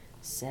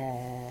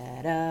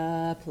Set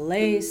a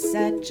place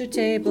at your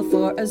table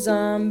for a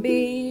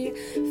zombie.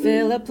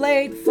 Fill a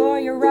plate for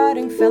your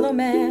rotting fellow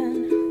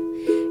man.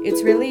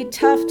 It's really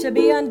tough to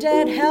be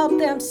undead, help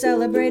them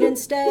celebrate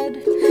instead.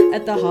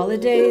 At the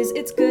holidays,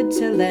 it's good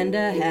to lend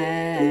a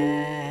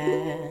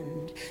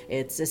hand.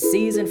 It's a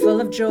season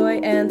full of joy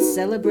and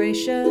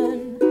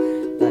celebration,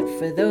 but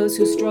for those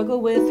who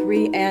struggle with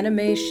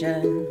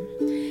reanimation,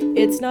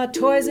 it's not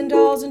toys and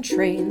dolls and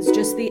trains,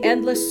 just the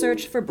endless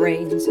search for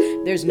brains.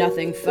 There's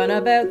nothing fun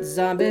about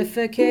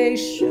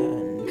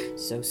zombification.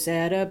 So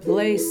set a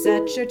place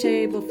at your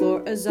table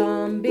for a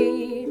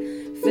zombie.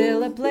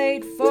 Fill a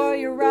plate for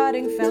your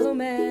rotting fellow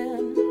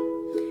man.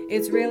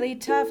 It's really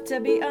tough to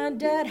be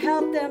undead,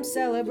 help them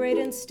celebrate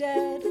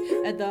instead.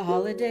 At the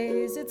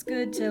holidays, it's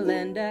good to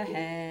lend a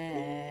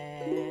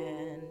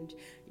hand.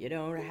 You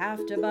don't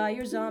have to buy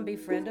your zombie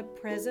friend a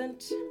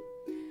present,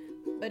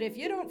 but if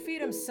you don't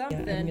feed him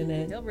something,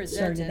 he'll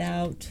resent start it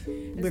out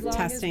with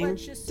testing.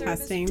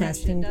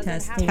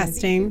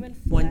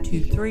 1,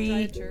 2,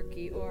 3.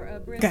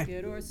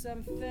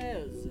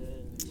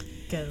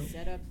 Go. Go.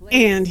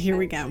 And here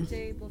we go.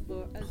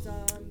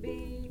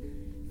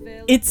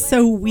 It's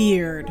So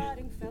Weird,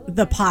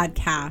 the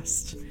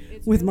podcast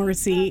with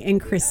Marcy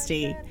and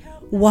Christy.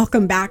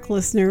 Welcome back,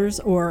 listeners,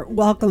 or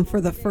welcome for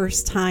the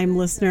first time,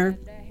 listener.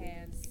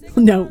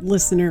 No,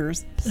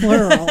 listeners,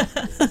 plural.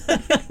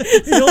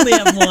 You only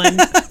have one.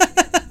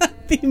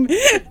 I'm going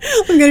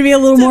to be a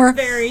little more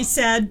very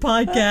sad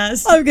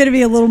podcast. I'm going to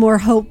be a little more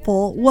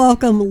hopeful.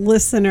 Welcome,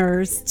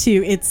 listeners, to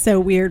It's So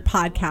Weird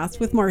podcast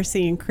with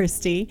Marcy and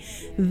Christy.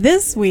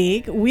 This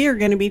week, we are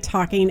going to be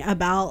talking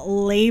about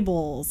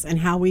labels and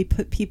how we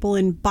put people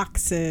in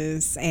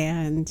boxes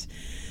and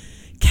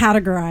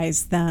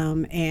categorize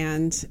them,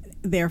 and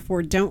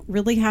therefore don't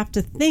really have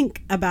to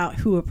think about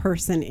who a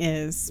person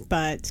is,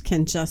 but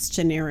can just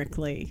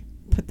generically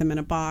put them in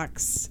a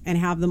box and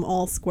have them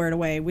all squared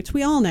away, which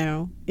we all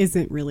know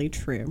isn't really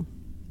true.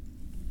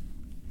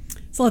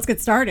 So let's get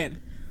started.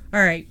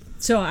 All right.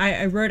 So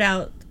I wrote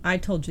out, I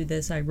told you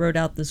this, I wrote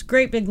out this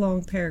great big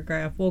long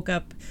paragraph, woke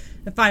up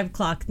at 5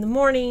 o'clock in the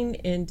morning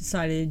and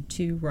decided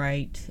to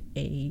write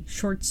a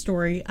short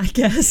story, I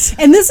guess.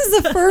 And this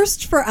is a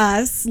first for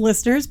us,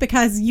 listeners,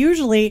 because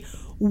usually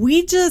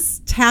we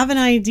just have an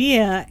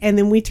idea and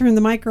then we turn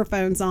the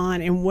microphones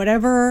on and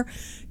whatever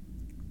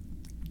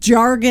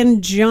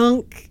jargon,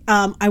 junk,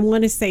 I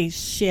want to say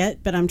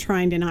shit, but I'm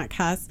trying to not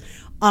cuss,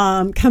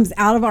 comes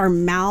out of our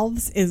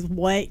mouths is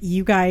what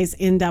you guys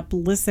end up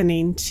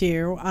listening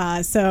to.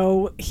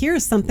 So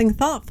here's something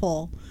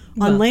thoughtful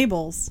on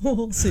labels.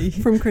 We'll see.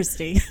 From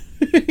Christy.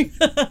 It's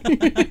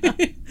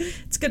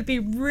going to be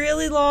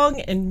really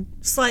long and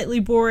slightly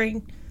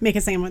boring. Make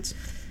a sandwich.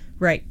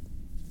 Right.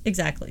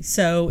 Exactly.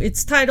 So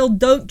it's titled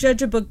Don't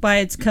Judge a Book by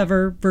Its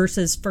Cover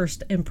versus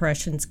First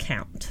Impressions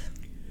Count.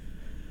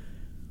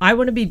 I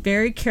want to be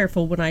very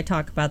careful when I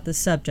talk about this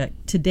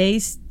subject.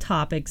 Today's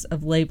topics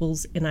of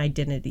labels and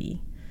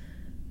identity.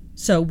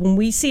 So when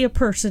we see a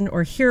person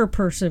or hear a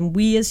person,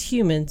 we as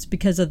humans,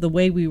 because of the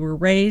way we were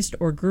raised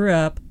or grew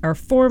up, our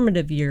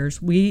formative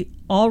years, we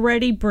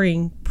already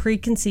bring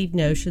preconceived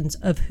notions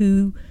of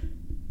who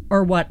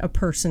or what a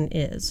person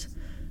is.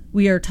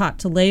 We are taught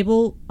to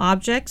label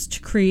objects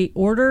to create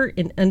order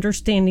and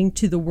understanding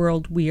to the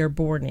world we are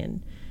born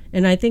in.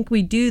 And I think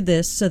we do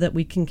this so that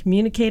we can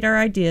communicate our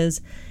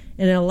ideas,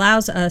 and it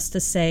allows us to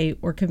say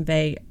or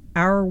convey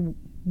our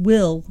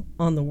will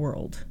on the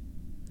world.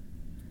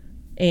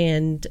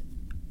 And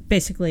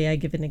basically, I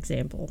give an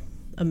example,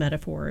 a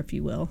metaphor, if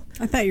you will.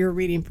 I thought you were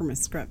reading from a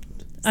script.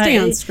 Stay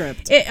on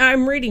script.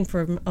 I'm reading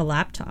from a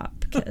laptop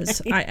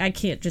because I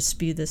can't just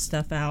spew this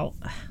stuff out.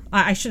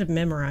 I should have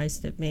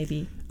memorized it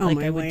maybe, like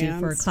I would do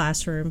for a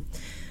classroom.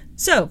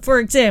 So, for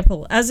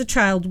example, as a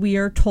child, we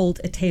are told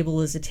a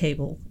table is a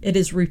table. It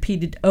is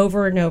repeated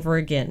over and over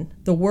again.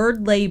 The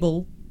word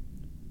label,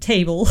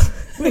 table,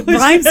 it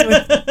rhymes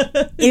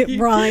with it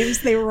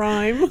rhymes, they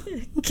rhyme,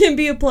 can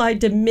be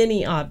applied to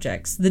many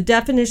objects. The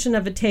definition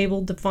of a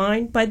table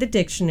defined by the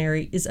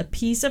dictionary is a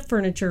piece of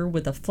furniture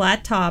with a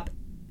flat top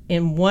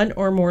and one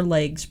or more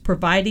legs,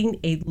 providing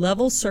a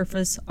level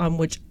surface on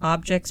which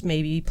objects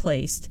may be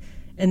placed,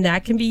 and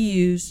that can be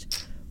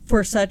used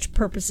for such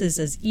purposes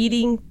as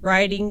eating,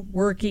 writing,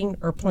 working,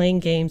 or playing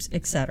games,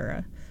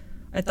 etc.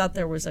 I thought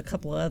there was a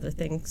couple of other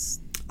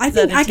things. I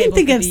can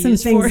think of some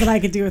things that I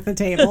could do with the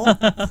table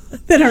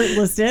that aren't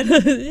listed.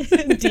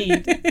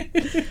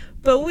 Indeed.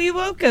 But we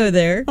won't go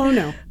there. Oh,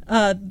 no.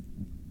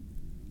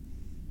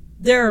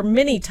 There are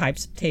many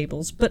types of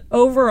tables, but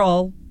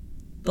overall,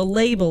 the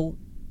label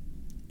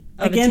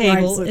of a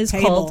table is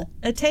called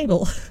a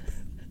table.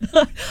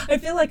 I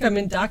feel like I'm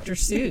in Dr.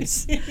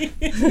 Seuss.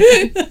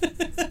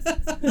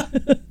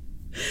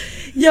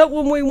 Yet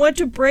when we want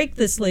to break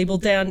this label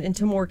down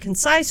into more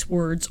concise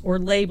words or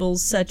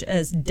labels such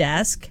as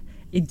desk,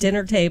 a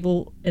dinner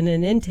table, and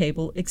an end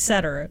table,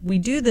 etc., we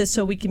do this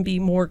so we can be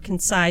more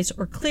concise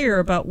or clear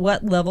about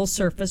what level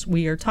surface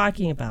we are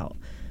talking about.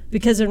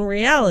 Because in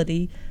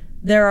reality,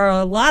 there are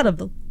a lot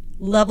of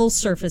level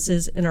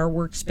surfaces in our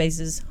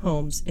workspaces,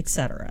 homes,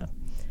 etc.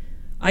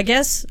 I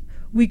guess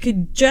we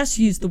could just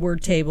use the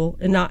word table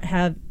and not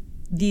have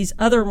these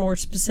other more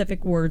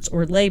specific words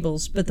or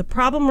labels, but the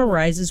problem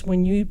arises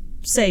when you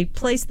say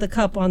place the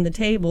cup on the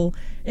table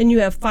and you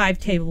have 5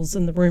 tables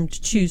in the room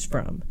to choose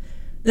from.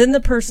 Then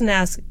the person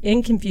asks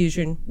in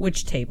confusion,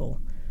 which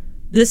table?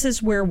 This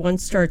is where one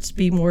starts to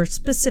be more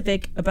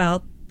specific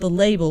about the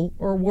label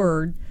or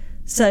word,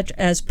 such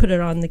as put it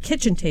on the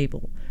kitchen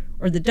table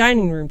or the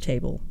dining room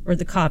table or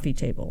the coffee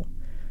table.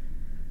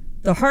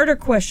 The harder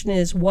question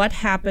is, what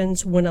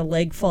happens when a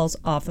leg falls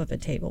off of a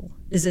table?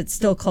 Is it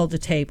still called a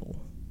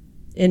table?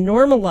 In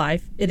normal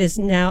life, it is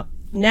now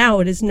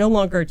it is no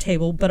longer a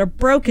table, but a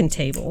broken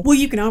table. Well,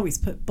 you can always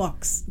put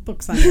books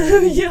under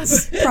it.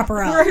 Yes. Prop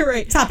her up.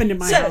 Right. Top into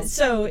my house.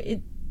 So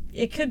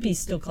it could be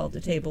still called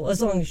a table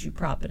as long as you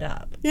prop it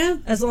up. Yeah.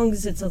 As long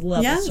as it's a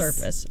level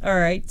surface. All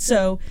right.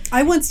 So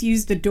I once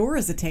used a door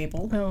as a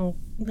table. oh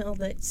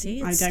well, it's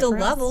I still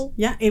digress. level.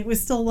 Yeah, it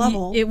was still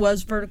level. It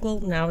was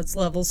vertical. Now it's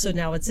level. So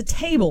now it's a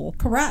table,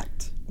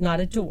 Correct. not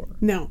a door.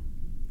 No,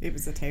 it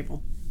was a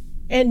table.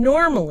 And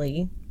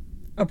normally,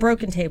 a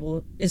broken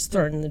table is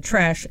thrown in the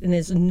trash and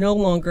is no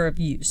longer of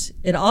use.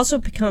 It also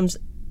becomes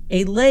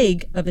a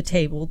leg of a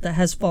table that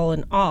has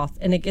fallen off,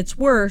 and it gets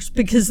worse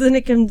because then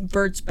it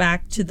converts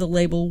back to the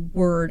label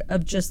word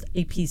of just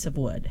a piece of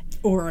wood.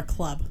 Or a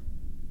club,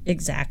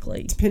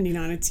 Exactly. depending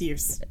on its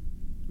use.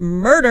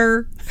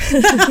 Murder.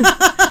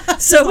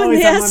 So in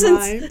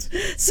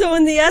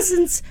the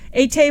essence,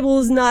 a table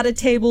is not a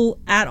table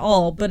at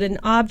all, but an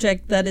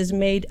object that is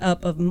made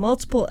up of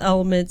multiple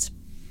elements,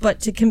 but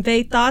to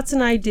convey thoughts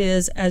and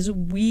ideas as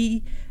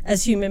we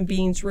as human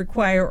beings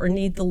require or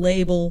need the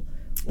label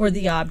or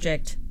the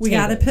object. We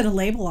got to put a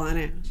label on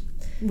it.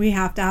 We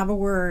have to have a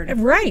word.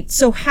 Right.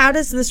 So how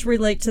does this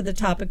relate to the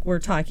topic we're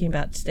talking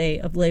about today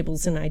of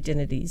labels and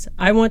identities?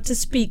 I want to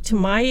speak to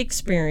my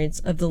experience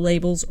of the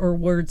labels or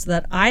words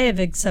that I have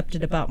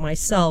accepted about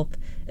myself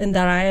and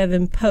that I have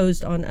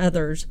imposed on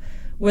others,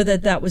 whether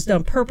that was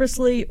done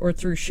purposely or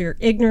through sheer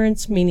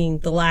ignorance, meaning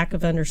the lack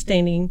of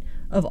understanding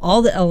of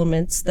all the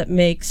elements that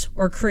makes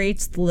or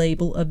creates the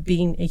label of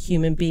being a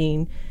human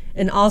being,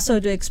 and also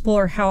to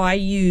explore how I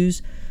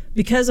use,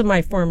 because of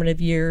my formative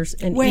years,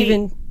 and Wait.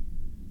 even...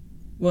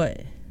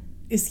 What?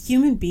 Is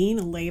human being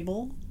a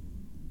label?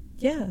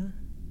 Yeah.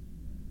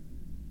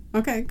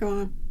 Okay, go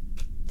on.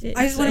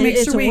 I just want to make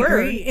sure we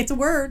agree. It's a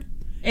word.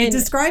 And it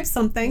describes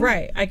something.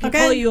 Right. I could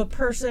call you a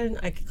person.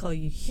 I could call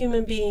you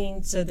human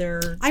being. So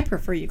they're... I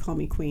prefer you call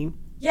me queen.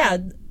 Yeah.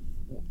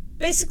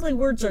 Basically,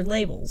 words are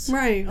labels.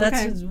 Right.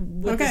 That's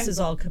what this is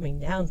all coming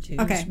down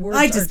to. Okay. Words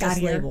I just are got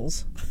here.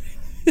 Labels.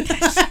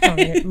 Darn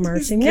it,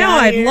 mercy. Now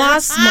I've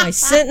lost my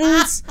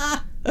sentence.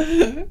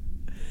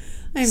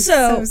 I'm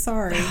so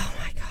sorry. Oh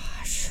my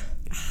gosh.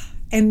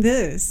 And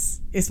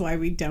this is why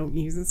we don't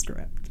use a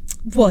script.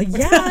 Well,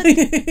 yeah,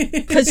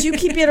 because you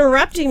keep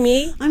interrupting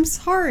me. I'm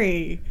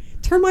sorry.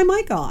 Turn my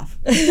mic off.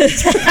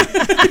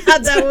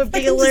 That would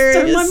be hilarious.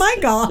 Just turn my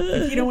mic off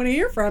if you don't want to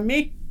hear from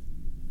me.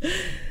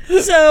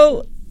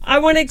 So I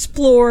want to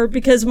explore,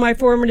 because of my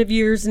formative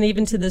years and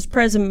even to this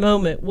present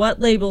moment, what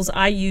labels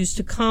I use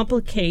to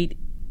complicate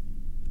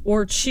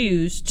or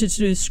choose to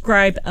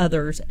describe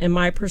others and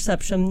my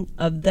perception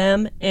of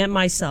them and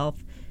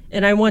myself.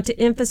 And I want to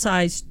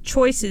emphasize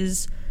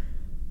choice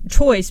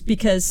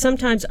because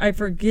sometimes I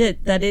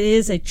forget that it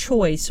is a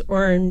choice,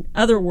 or in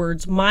other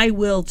words, my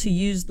will to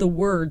use the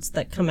words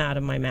that come out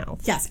of my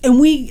mouth. Yes, and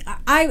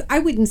I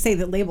wouldn't say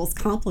that labels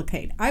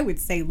complicate. I would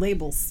say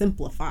labels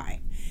simplify.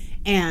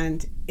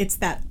 And it's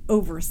that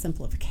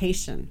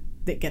oversimplification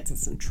that gets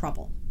us in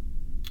trouble.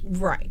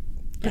 Right.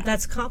 But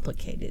that's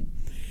complicated.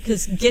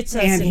 Because gets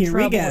us And in here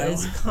we trouble go.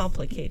 is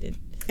complicated.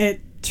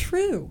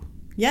 True.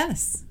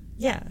 Yes.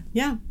 Yeah.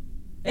 Yeah.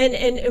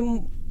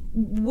 And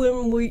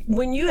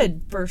when you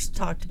had first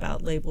talked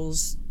about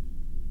labels,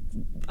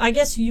 I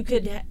guess you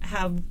could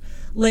have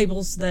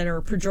labels that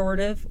are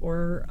pejorative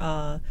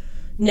or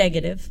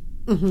negative,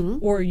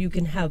 or you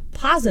can have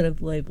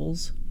positive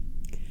labels.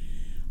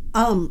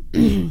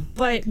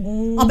 But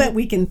I'll bet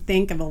we can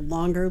think of a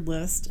longer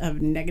list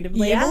of negative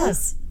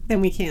labels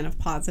than we can of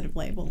positive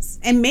labels.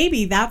 And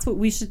maybe that's what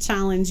we should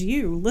challenge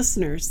you,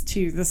 listeners,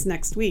 to this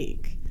next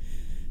week.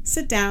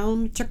 Sit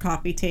down at your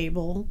coffee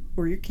table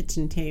or your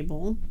kitchen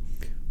table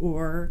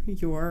or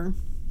your,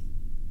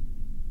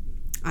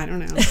 I don't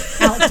know,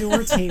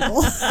 outdoor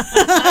table.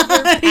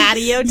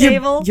 patio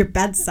table. Your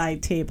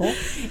bedside table.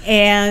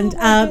 And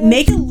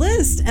make a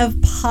list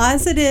of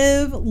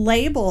positive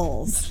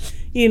labels.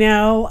 You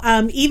know,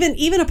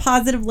 even a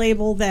positive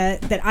label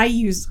that I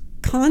use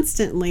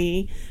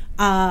constantly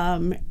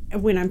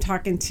when I'm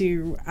talking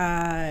to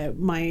I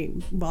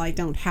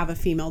don't have a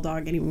female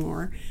dog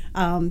anymore,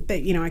 but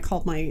I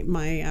called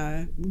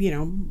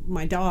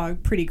my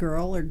dog Pretty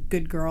Girl or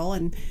Good Girl,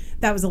 and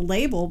that was a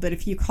label. But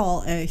if you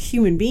call a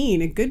human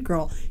being a good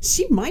girl,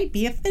 she might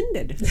be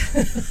offended.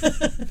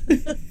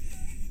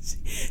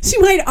 She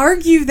might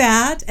argue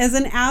that as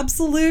an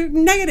absolute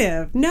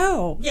negative.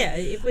 No. Yeah,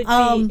 it would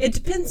be. It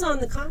depends on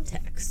the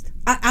context.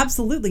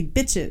 Absolutely.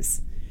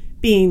 Bitches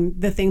being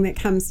the thing that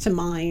comes to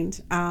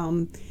mind.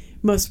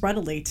 most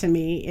readily to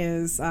me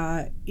is,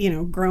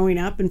 growing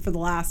up and for the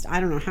last, I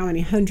don't know how many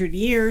 100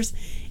 years,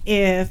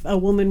 if a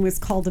woman was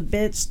called a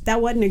bitch,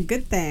 that wasn't a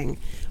good thing.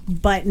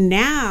 But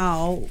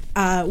now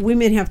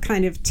women have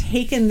kind of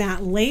taken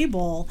that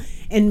label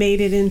and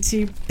made it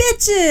into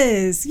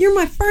bitches, you're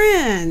my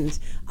friend.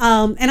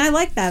 And I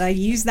like that. I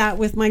use that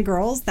with my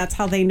girls. That's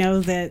how they know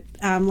that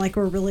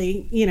we're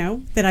really,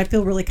 that I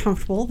feel really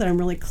comfortable, that I'm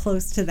really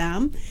close to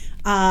them.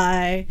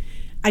 I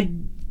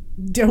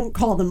don't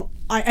call them,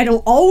 I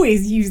don't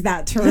always use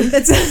that term.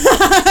 That's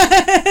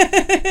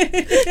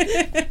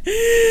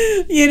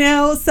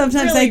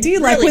sometimes really, I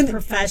do, really when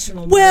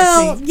professional.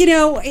 Well,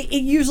 Marcy.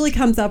 it usually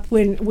comes up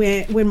when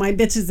my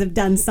bitches have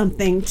done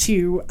something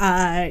to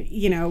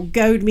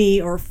goad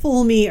me or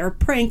fool me or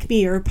prank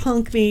me or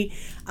punk me.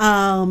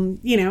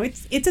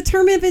 It's a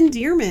term of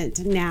endearment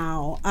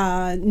now,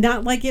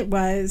 not like it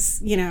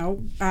was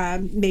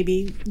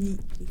maybe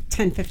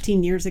 10,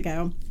 15 years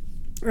ago.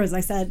 Or as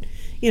I said,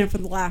 for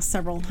the last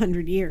several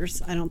hundred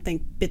years, I don't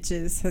think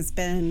bitches has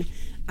been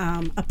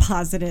a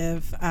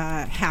positive,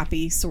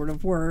 happy sort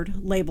of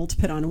word label to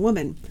put on a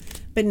woman.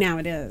 But now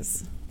it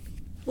is.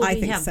 Well, I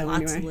we think have so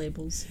lots anyway. of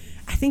labels.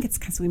 I think it's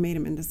because we made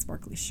them into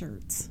sparkly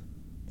shirts.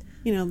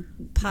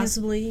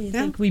 Possibly. You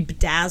Yeah. think we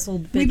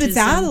bedazzled bitches We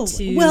bedazzled.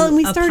 into Well, and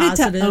we a started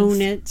positive... to own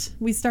it.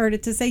 We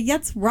started to say,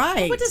 that's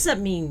right. What does that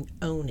mean,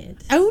 own it?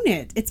 Own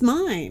it. It's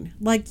mine.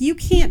 Like, you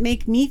can't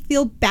make me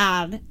feel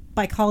bad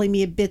by calling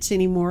me a bitch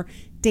anymore.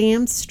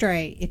 Damn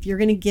straight. If you're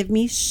going to give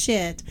me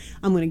shit,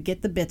 I'm going to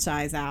get the bitch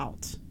eyes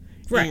out.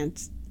 Right.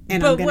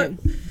 And But I'm going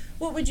to...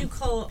 what would you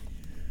call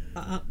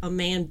a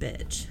man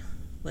bitch?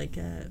 Like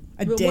a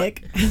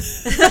dick. But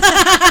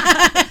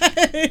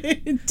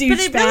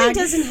it really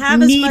doesn't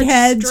have as much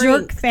meathead, strength.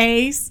 jerk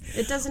face.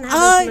 It doesn't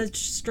have as much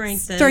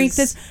strength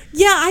as...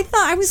 Yeah, I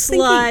thought I was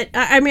slut.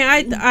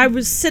 I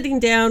was sitting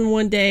down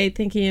one day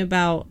thinking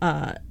about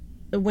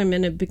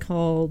women have been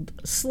called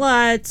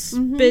sluts,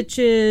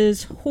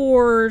 bitches,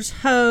 whores,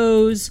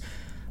 hoes,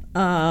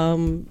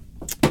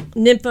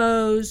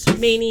 nymphos,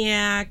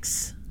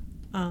 maniacs,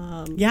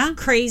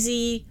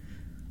 crazy.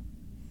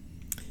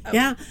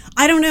 Yeah,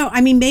 I don't know.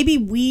 I mean, maybe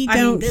we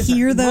don't there's a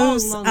hear long,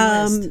 those long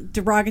list.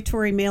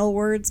 derogatory male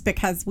words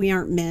because we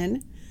aren't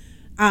men.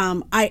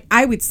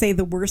 I would say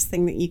the worst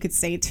thing that you could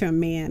say to a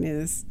man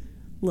is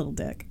little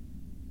dick.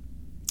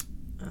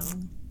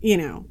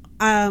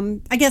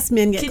 I guess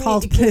men get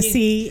called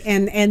pussy,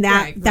 and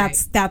that Right,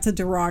 that's a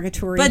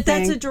derogatory But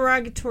thing. that's a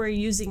derogatory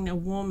using a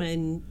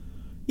woman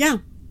Yeah.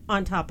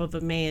 on top of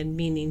a man,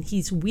 meaning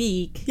he's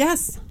weak.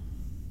 Yes.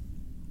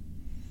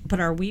 But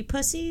are we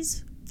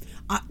pussies?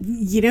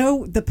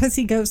 The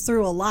pussy goes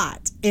through a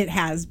lot. It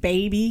has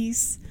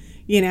babies.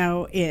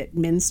 It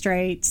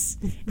menstruates.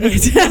 We're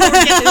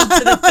getting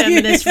into the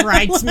feminist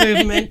rights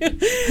movement.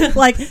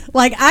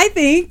 like I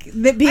think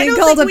that being don't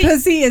called a think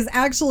pussy is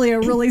actually a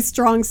really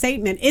strong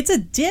statement. It's a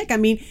dick. I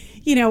mean,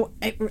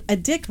 a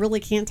dick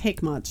really can't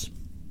take much.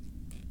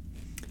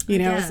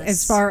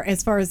 As far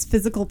as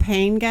physical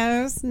pain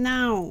goes,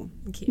 no,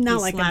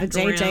 not like a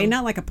vajayjay, around.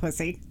 not like a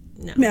pussy.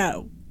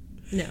 No.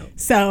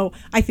 So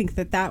I think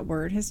that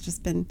word has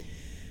just been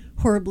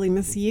horribly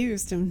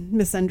misused and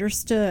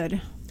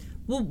misunderstood.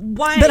 Well,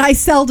 why? But I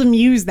seldom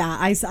use that.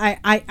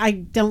 I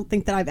don't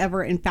think that I've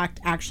ever, in fact,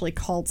 actually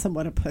called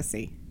someone a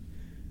pussy.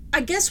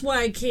 I guess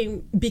why I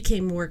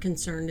became more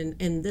concerned,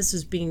 and this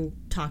is being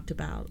talked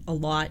about a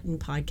lot in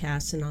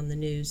podcasts and on the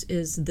news,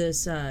 is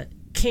this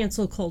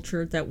cancel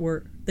culture that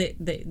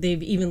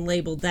they've even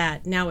labeled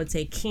that. Now it's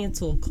a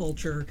cancel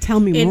culture. Tell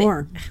me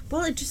more.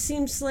 It just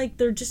seems like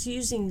they're just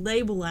using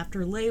label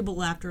after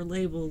label after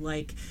label,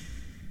 like,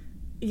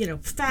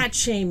 fat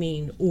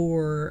shaming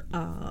or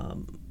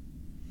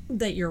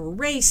that you're a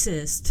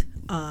racist.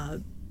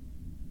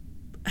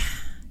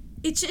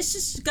 It's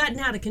just gotten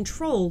out of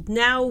control.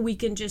 Now we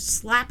can just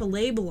slap a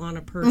label on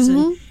a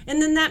person,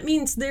 and then that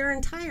means their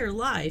entire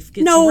life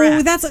gets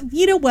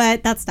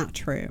wrecked. That's not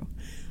true.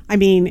 I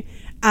mean,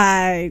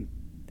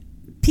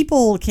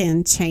 people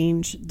can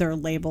change their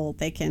label.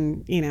 They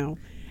can,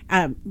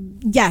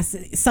 yes,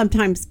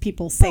 sometimes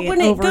people say it over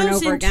and over again. When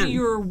it goes into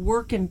your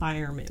work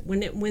environment,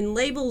 when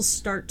labels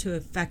start to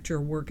affect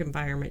your work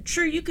environment,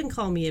 sure, you can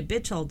call me a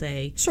bitch all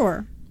day.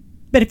 Sure.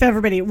 But if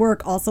everybody at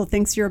work also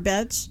thinks you're a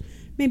bitch,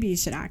 maybe you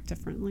should act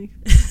differently.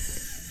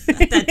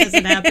 That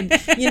doesn't happen.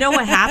 You know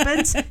what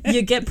happens?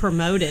 You get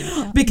promoted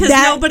because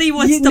nobody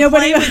wants to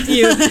play with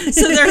you.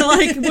 So they're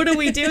like, what do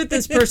we do with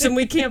this person?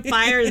 We can't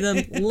fire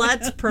them.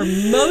 Let's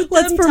promote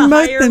them to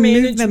higher management.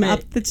 Move them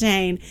up the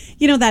chain.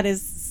 That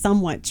is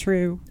somewhat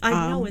true.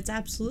 I know, it's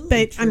absolutely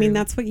but true. I mean,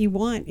 that's what you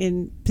want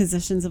in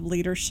positions of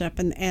leadership,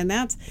 and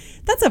that's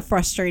a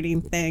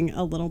frustrating thing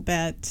a little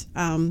bit.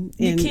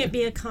 You can't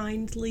be a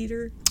kind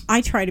leader. I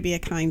try to be a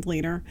kind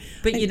leader.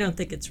 But you don't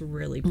think it's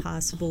really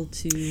possible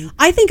to...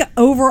 I think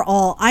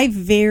overall, I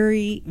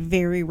very,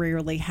 very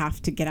rarely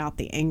have to get out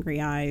the angry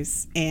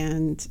eyes.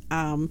 And,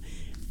 and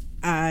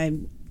I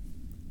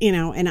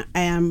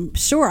am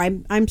sure,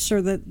 I'm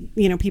sure that,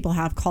 people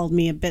have called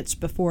me a bitch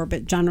before,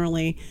 but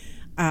generally,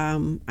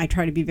 I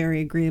try to be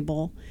very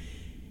agreeable.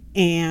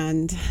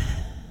 And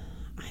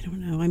I don't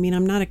know. I mean,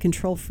 I'm not a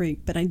control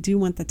freak, but I do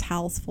want the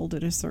towels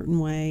folded a certain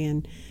way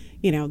and,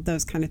 you know,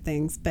 those kind of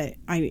things. But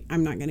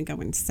I'm not going to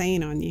go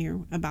insane on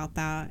you about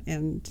that.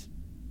 And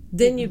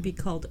then you'd be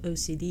called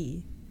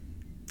OCD.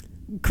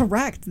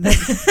 Correct.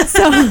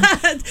 So, wow.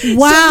 So we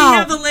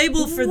have a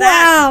label for that.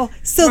 Wow.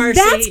 So Marcy.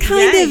 that's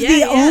kind of the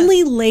yeah.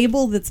 only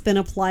label that's been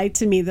applied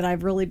to me that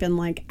I've really been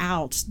like,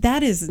 ouch,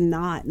 that is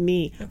not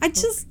me. I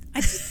just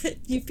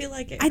you feel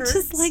like it I hurts?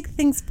 just like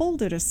things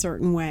folded a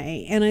certain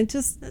way. And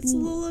That's a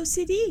little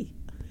OCD.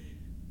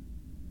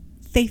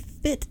 They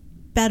fit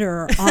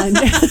better on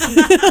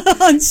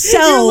on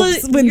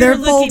shelves when they're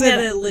looking folded. at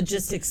a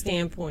logistic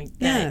standpoint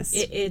that Yes.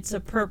 it's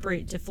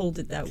appropriate to fold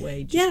it that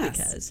way just Yes.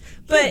 because.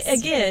 But Yes.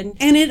 again,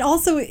 And it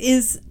also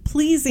is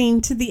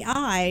pleasing to the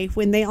eye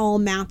when they all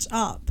match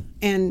up.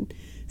 And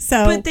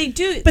so but they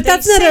do. But they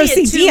that's not say it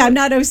OCD. too- I'm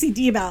not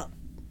OCD about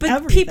But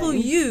everything. people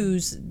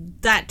use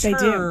that They do.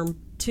 term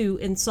to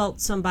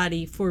insult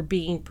somebody for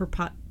being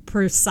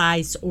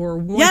precise or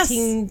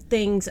wanting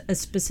things a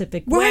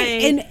specific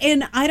way. Right.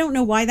 And I don't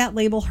know why that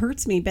label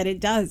hurts me, but it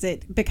does.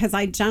 Because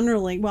I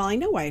generally, well, I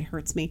know why it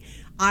hurts me.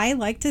 I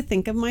like to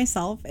think of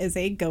myself as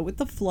a go with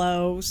the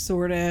flow,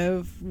 sort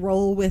of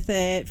roll with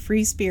it,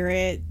 free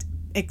spirit,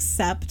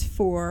 except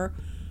for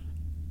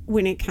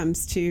when it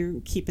comes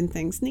to keeping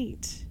things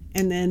neat.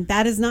 And then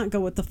that is not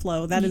go with the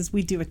flow. That is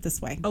we do it this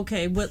way.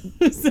 Okay, what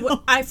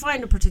I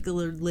find a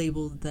particular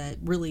label that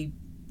really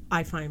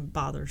I find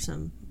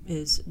bothersome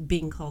is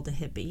being called a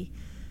hippie.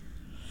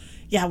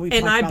 Yeah, we've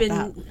And talked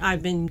about that.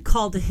 I've been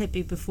called a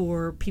hippie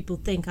before. People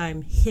think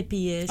I'm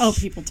hippie-ish. Oh,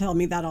 people tell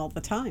me that all the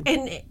time.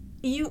 And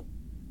you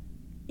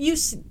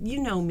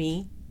know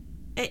me.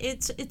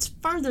 It's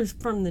farther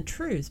from the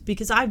truth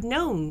because I've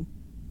known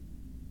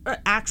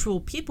actual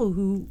people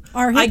who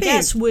Are I hippies.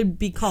 guess would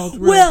be called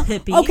real Well,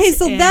 hippies. okay,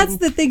 so that's and-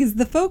 the thing is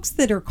the folks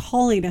that are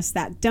calling us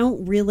that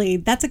don't really,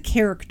 that's a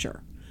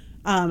caricature.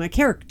 A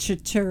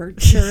caricature,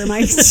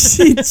 my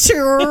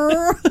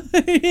teacher.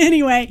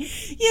 Anyway,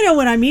 you know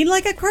what I mean?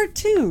 Like a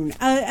cartoon,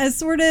 a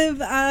sort of,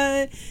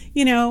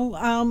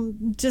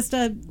 just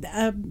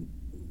a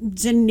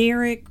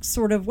generic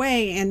sort of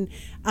way.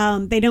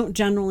 And they don't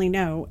generally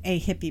know a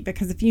hippie,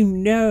 because if you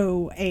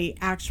know a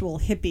actual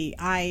hippie,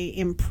 I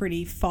am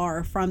pretty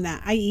far from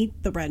that. I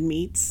eat the red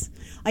meats.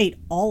 I eat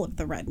all of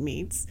the red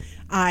meats.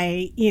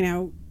 I,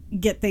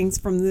 get things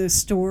from the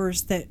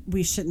stores that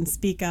we shouldn't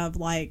speak of,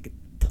 like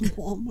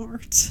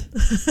Walmart.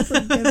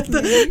 Forgive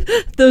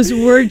me. those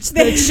words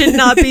that should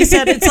not be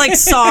said. It's like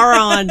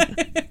Sauron.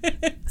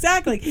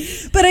 Exactly.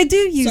 But I do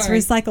use Sorry.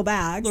 recycle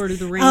bags. Lord of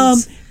the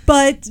Rings.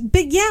 But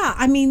yeah,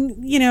 I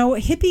mean,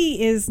 hippie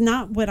is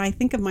not what I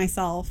think of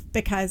myself,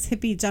 because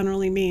hippie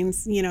generally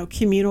means,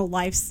 communal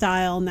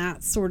lifestyle and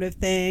that sort of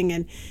thing.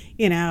 And,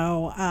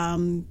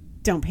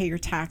 don't pay your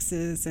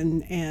taxes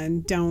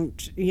and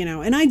don't,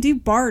 and I do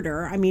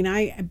barter. I mean,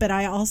 but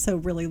I also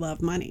really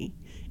love money,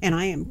 and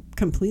I am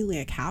completely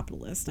a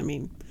capitalist. I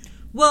mean,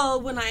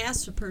 Well, when I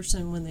asked a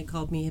person when they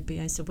called me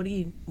hippie, I said, "What do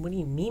you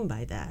mean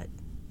by that?"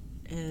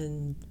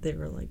 And they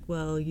were like,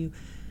 "Well, you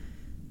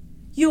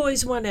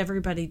always want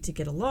everybody to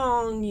get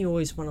along. You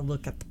always want to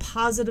look at the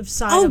positive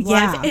side of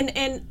life."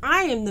 And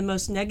I am the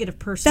most negative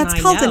person. that's I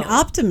called know. an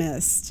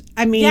optimist.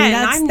 I mean, Yeah, and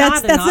that's I'm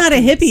that's not an not a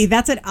optimist. hippie.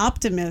 That's an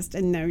optimist.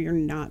 And no, you're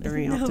not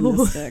very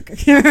optimistic.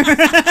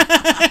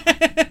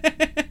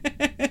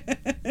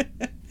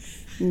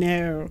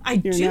 No, I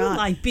you're do not.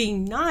 like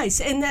being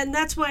nice, and then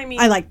that's what I mean.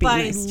 I like being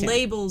by nice, too.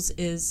 labels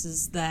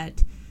is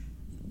that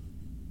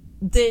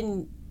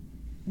then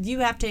you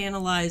have to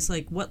analyze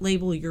like what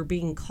label you're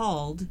being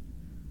called.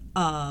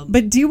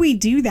 But do we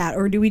do that,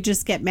 or do we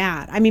just get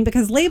mad? I mean,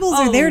 because labels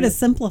are there to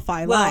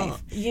simplify Well,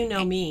 life. you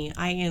know me.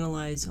 I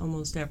analyze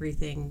almost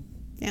everything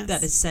Yes.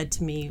 that is said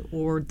to me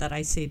or that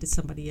I say to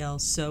somebody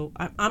else. So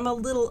I'm a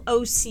little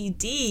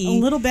OCD. A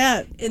little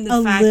bit. in the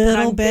a fact that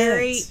little I'm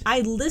bit.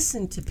 I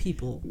listen to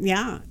people.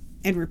 Yeah,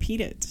 and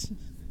repeat it.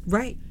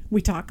 Right.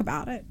 We talk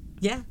about it.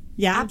 Yeah.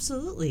 Yeah.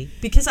 Absolutely.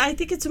 Because I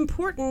think it's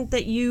important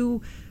that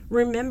you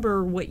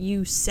remember what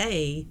you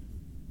say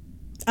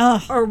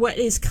Ugh. or what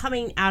is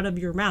coming out of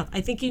your mouth.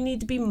 I think you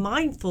need to be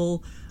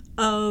mindful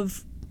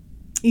of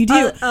You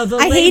do. of a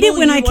I hate it label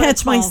when you I wanna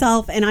catch call.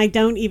 myself and I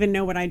don't even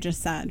know what I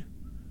just said.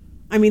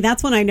 I mean,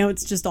 that's when I know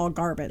it's just all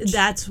garbage.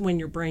 That's when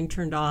your brain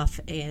turned off,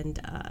 and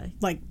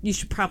Like, you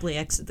should probably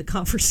exit the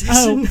conversation.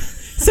 oh,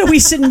 so we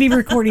shouldn't be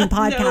recording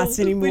podcasts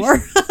No, we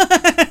anymore.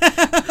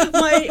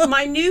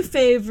 my new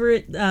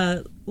favorite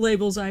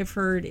labels I've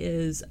heard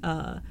is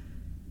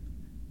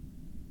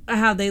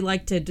how they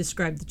like to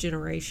describe the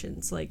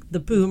generations, like the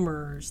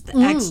boomers, the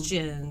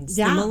X-gens,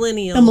 Yeah, the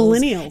millennials. the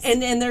millennials.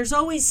 And there's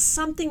always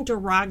something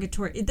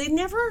derogatory. They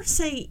never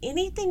say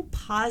anything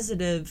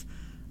positive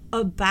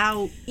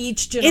about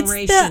each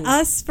generation. It's the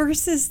us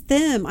versus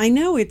them. I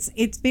know it's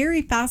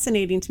very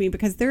fascinating to me,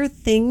 because there are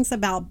things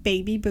about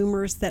baby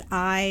boomers that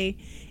I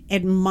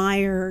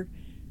admire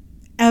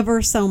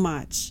ever so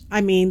much.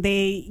 I mean,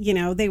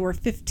 they were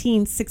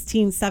 15,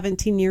 16,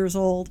 17 years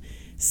old,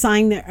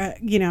 signed their,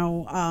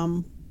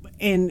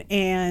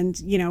 and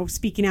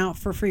speaking out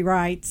for free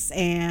rights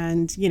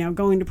and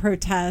going to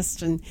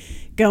protest and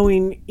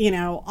going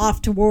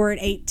off to war at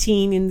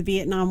 18 in the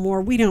Vietnam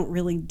War. We don't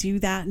really do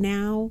that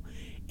now.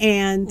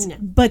 And No.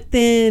 but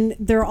then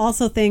there are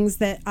also things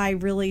that I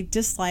really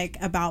dislike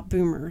about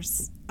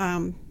boomers,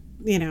 and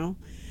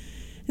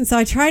so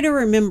I try to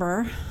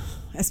remember,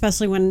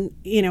 especially when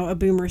a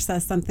boomer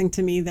says something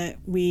to me that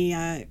we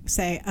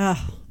say,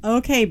 "Oh,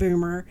 okay,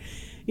 boomer,"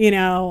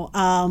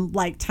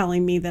 like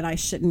telling me that I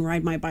shouldn't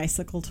ride my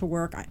bicycle to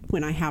work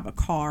when I have a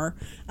car.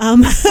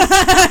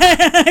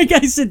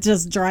 I should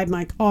just drive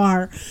my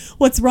car.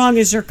 What's wrong?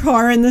 Is your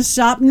car in the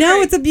shop? No,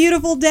 Right. It's a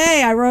beautiful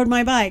day. I rode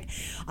my bike.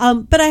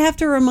 But I have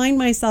to remind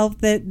myself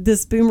that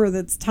this boomer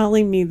that's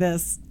telling me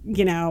this,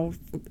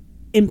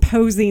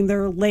 imposing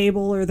their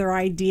label or their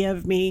idea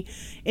of me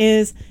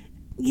is,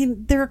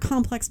 they're a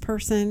complex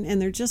person and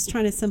they're just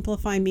trying to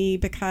simplify me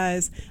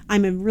because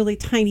I'm a really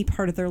tiny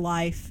part of their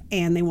life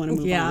and they want to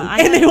move on.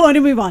 They want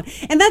to move on.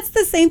 And that's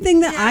the same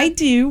thing that I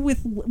do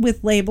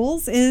with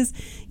labels is,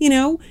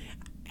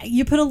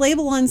 you put a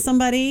label on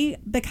somebody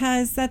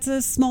because that's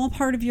a small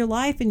part of your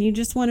life and you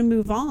just want to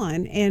move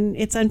on. And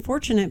it's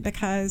unfortunate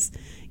because,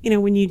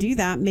 when you do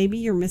that, maybe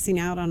you're missing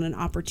out on an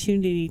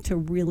opportunity to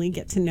really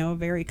get to know a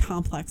very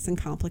complex and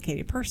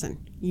complicated person.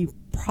 You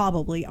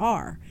probably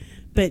are.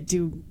 But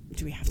do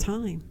we have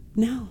time?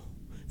 No.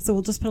 So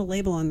we'll just put a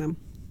label on them.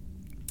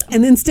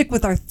 And then stick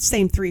with our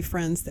same 3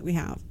 friends that we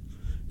have.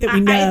 That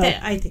we know.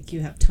 I think you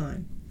have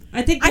time.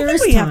 I think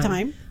we have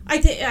time.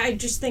 I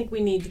just think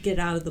we need to get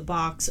out of the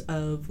box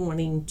of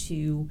wanting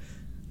to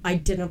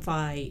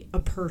identify a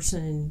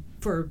person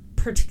for a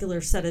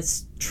particular set of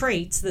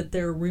traits that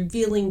they're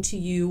revealing to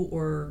you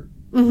or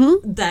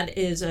that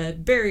is a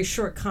very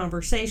short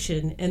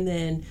conversation and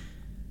then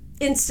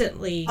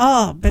instantly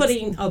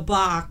putting a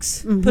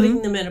box,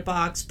 putting them in a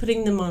box,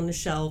 putting them on the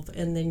shelf,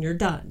 and then you're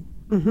done.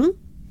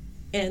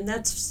 And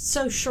that's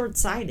so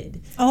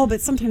short-sighted. Oh,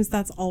 but sometimes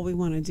that's all we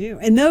want to do.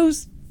 And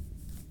those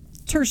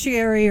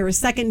tertiary or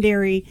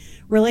secondary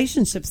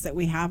relationships that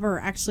we have are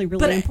actually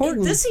really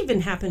important. This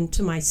even happened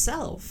to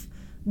myself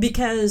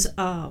because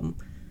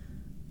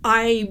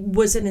I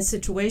was in a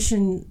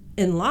situation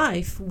in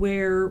life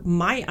where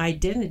my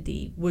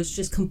identity was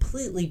just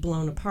completely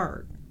blown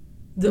apart.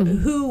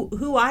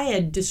 Who I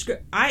had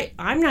described,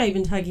 I'm not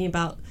even talking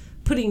about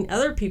putting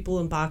other people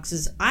in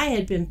boxes. I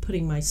had been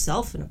putting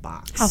myself in a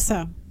box. How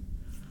so?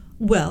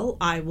 Well,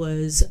 I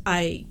was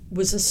a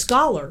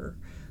scholar.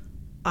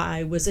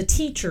 I was a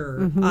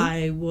teacher.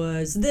 I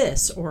was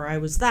this or I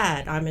was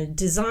that. I'm a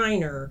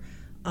designer.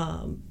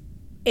 And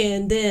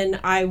then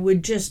I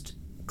would just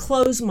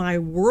close my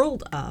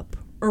world up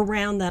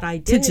around that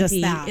identity. To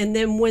just that. And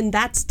then when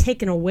that's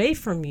taken away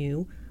from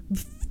you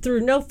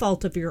through no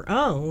fault of your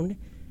own,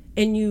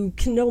 and you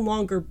can no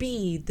longer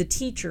be the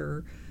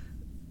teacher,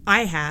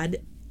 I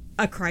had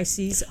a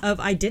crisis of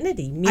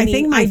identity. I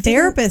think my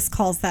therapist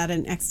calls that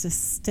an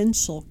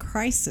existential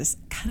crisis.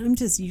 God, I'm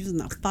just using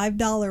the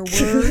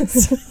 $5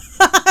 words.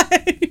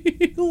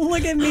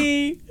 Look at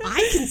me.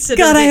 I consider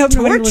God, I it hope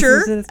nobody torture.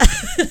 listens to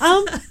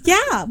this.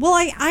 Yeah. Well,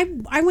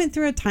 I went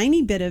through a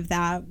tiny bit of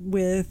that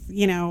with,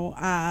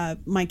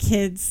 my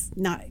kids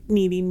not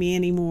needing me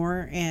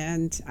anymore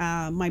and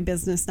my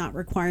business not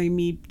requiring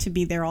me to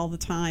be there all the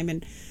time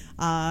and,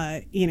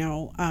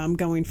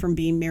 going from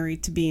being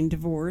married to being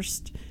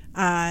divorced.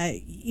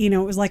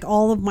 It was like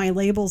all of my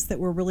labels that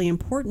were really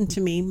important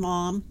to me,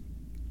 mom,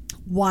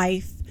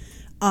 wife,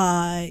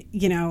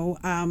 owner,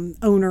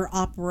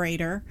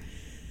 operator,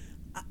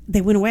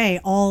 they went away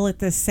all at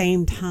the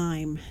same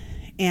time.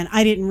 And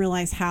I didn't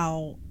realize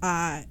how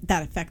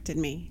that affected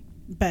me,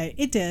 but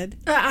it did.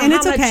 And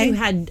it's how okay. Much you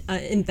had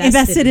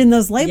invested in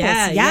those labels.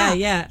 Yeah.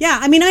 Yeah.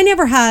 I mean, I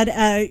never had,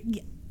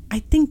 I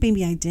think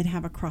maybe I did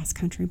have a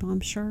cross-country mom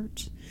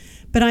shirt.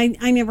 But I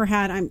never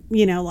had,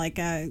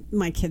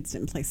 my kids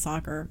didn't play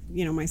soccer.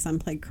 My son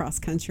played cross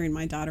country and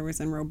my daughter was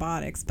in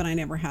robotics, but I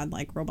never had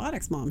like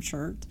robotics mom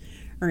shirt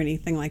or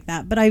anything like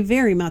that. But I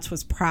very much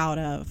was proud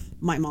of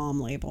my mom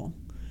label,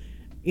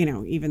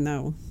 even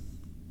though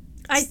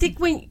I think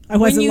when I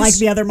wasn't when like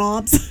the other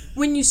moms.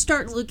 When you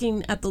start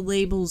looking at the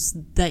labels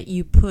that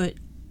you put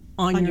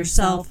on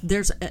yourself,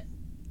 there's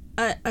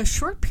a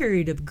short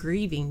period of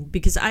grieving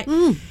because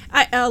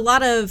a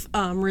lot of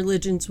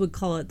religions would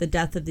call it the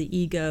death of the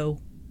ego,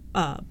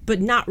 but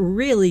not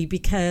really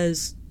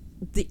because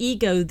the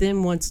ego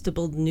then wants to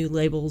build new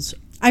labels.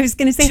 I was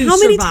going to say, how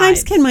many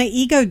times can my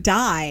ego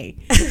die?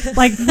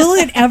 Like, will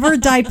it ever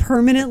die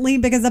permanently?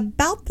 Because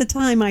about the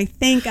time I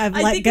think I've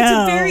let go. I think it's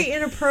a very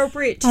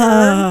inappropriate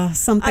term.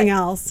 Something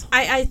else.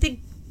 I think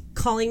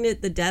calling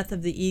it the death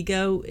of the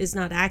ego is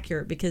not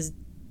accurate because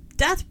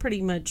death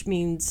pretty much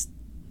means,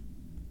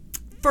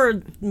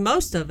 for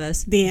most of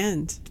us, the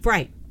end.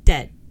 Right.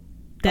 Dead.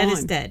 Dead Gone.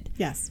 is dead.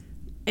 Yes.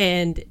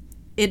 And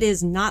it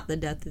is not the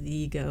death of the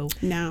ego.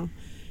 No.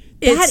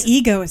 That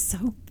ego is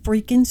so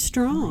freaking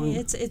strong.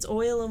 It's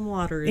oil and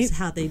water is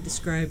how they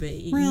describe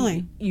it.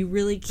 Really? You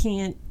really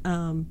can't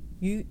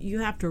You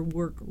have to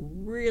work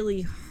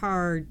really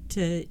hard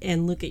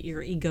and look at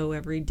your ego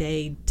every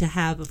day to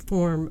have a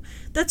form.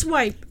 That's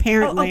why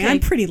Apparently, I'm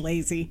pretty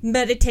lazy.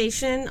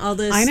 meditation, all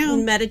this I know.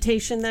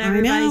 meditation that I know.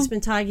 everybody's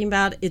been talking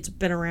about, it's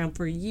been around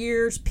for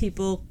years,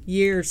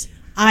 years.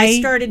 I I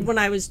started when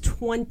I was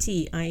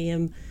 20. I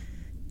am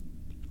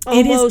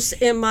It is- almost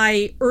in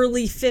my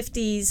early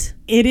 50s.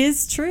 It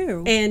is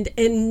true. And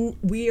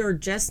we are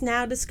just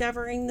now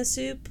discovering the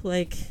soup.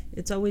 Like,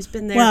 it's always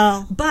been there.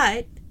 Well-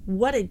 But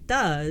what it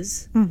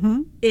does,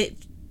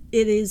 it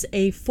is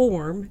a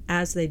form,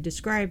 as they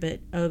describe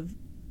it, of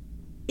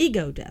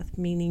ego death,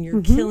 meaning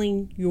you're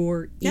killing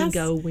your Yes.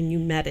 ego when you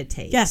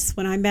meditate. Yes,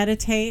 when I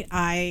meditate,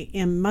 I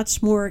am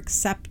much more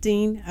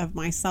accepting of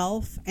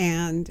myself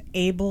and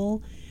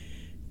able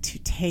to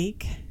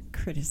take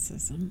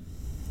criticism.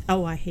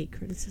 Oh, I hate I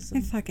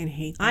criticism. fucking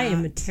hate that. I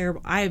am a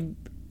terrible. I'm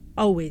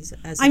always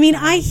as. a I mean,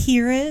 child. I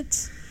hear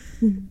it,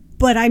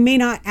 but I may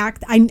not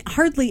act. I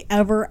hardly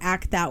ever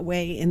act that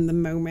way in the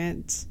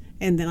moment,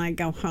 and then I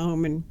go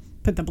home and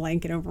put the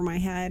blanket over my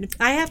head.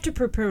 I have to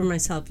prepare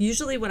myself.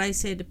 Usually, what I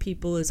say to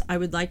people is, I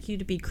would like you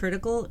to be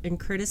critical and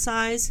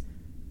criticize,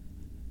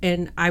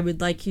 and I would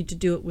like you to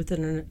do it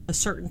within a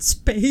certain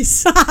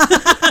space.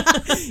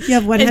 You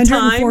have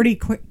 140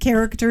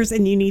 characters,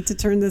 and you need to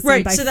turn this in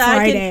Right, by so that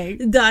Friday.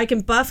 that I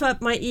can buff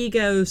up my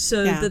ego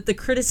so Yeah. that the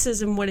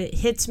criticism, when it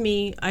hits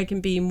me, I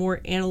can be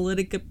more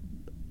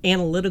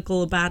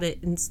analytical about it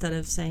instead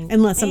of saying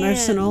And less "And."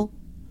 emotional.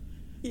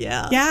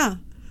 Yeah. Yeah.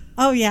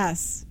 Oh,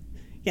 yes.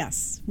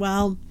 Yes.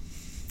 Well,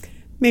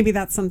 maybe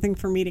that's something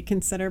for me to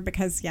consider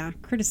because, yeah,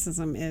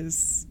 criticism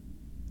it's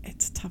a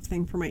tough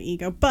thing for my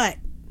ego. But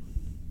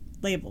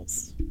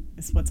labels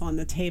is what's on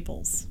the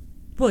tables.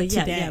 Well,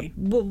 yeah, Today. yeah.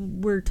 Well,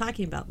 we're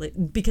talking about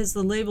because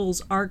the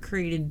labels are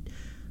created,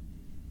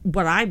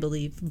 what I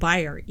believe,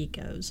 by our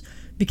egos,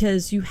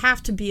 because you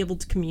have to be able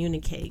to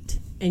communicate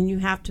and you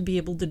have to be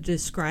able to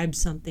describe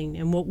something.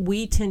 And what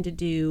we tend to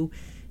do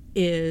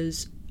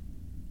is,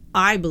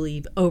 I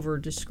believe, over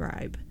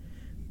describe.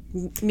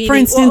 For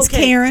instance,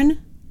 Karen,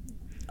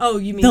 Oh,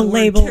 you mean the word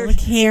label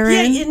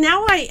Karen. Yeah, and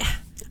now I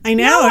I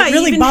know now it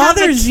really even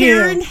bothers have a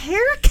Karen you.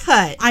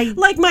 haircut.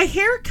 Like my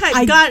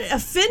haircut got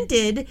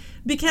offended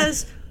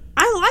because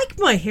I like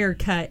my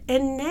haircut,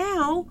 and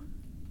now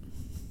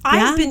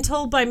Yeah. I've been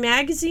told by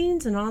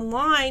magazines and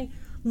online,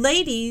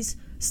 ladies,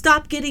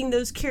 stop getting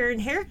those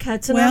Karen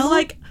haircuts, and I'm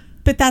like,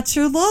 but that's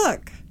your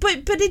look. but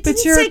it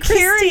didn't you're say Christy.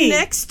 Karen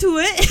next to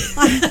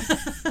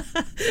it.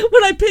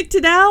 When I picked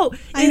it out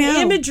I in know.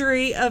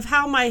 imagery of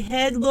how my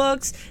head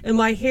looks and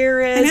my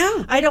hair is,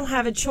 know. I don't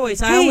have a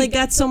choice. I Hey, only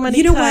got so many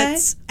You know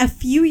cuts. what? A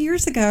few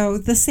years ago,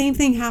 the same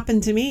thing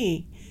happened to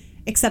me,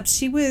 except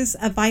she was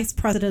a vice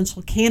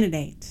presidential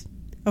candidate.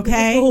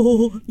 Okay?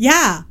 Oh.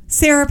 Yeah,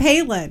 Sarah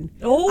Palin.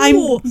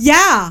 Oh.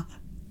 Yeah.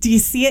 Do you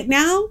see it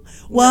now?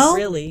 Well,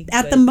 really,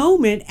 at but- the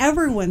moment,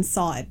 everyone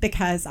saw it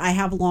because I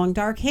have long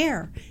dark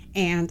hair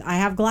and I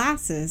have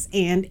glasses,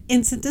 and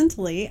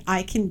incidentally,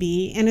 I can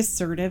be an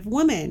assertive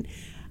woman.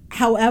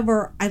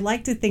 However, I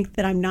like to think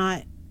that I'm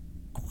not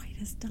quite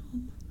as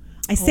dumb.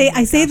 I say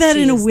my gosh, that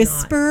she in a is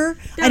whisper.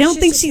 No, I don't she's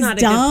think just she's not a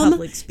good dumb.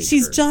 public speaker.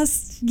 She's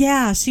just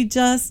she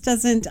just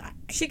doesn't.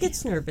 She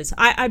gets nervous.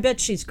 I bet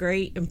she's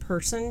great in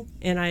person,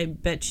 and I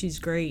bet she's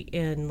great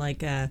in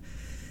like a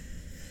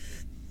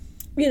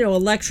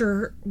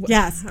lecture.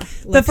 Yes,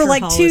 but for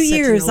like 2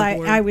 years,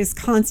 I was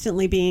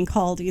constantly being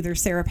called either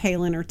Sarah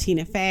Palin or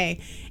Tina Fey,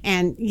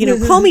 and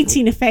call me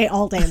Tina Fey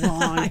all day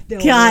long. I know,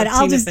 God, I love I'll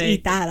Tina just Fey.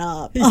 eat that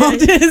up. I'll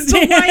just,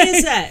 But why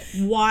is that?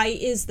 Why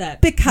is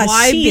that? Because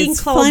why she being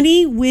is called-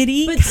 funny,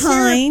 witty, But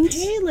kind.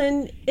 Sarah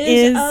Palin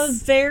is a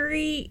is-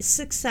 very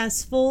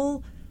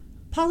successful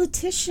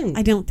politician.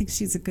 I don't think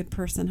she's a good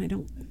person.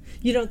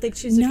 You don't think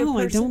she's a good No,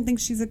 person? I don't think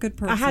she's a good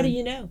person. How do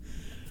you know?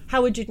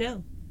 How would you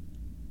know?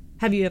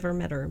 Have you ever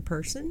met her in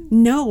person?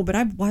 No, but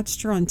I've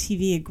watched her on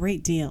TV a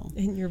great deal.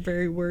 And you're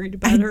very worried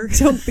I about her?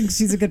 don't think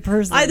she's a good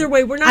person. Either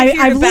way, we're not here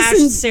I've to bash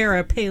listened-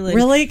 Sarah Palin.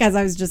 Really? Because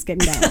I was just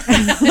getting done.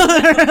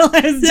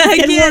 I was just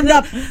getting Again, warmed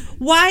up.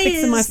 Why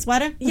Fixing is my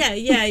sweater?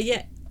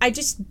 Yeah. I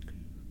just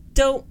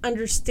don't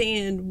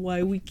understand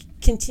why we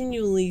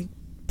continually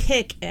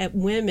pick at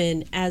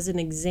women as an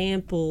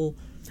example.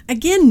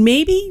 Again,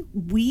 maybe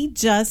we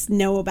just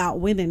know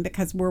about women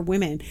because we're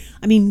women.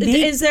 I mean,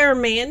 maybe, Is there a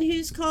man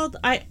who's called?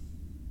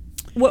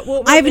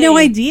 What I have no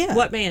man? idea.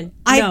 What man?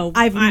 I've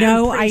I'm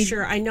no pretty idea.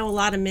 sure I know a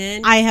lot of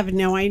men. I have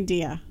no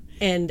idea.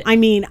 and I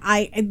mean,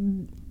 I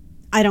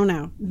don't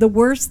know. The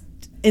worst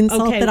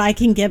insult Okay. that I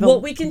can give.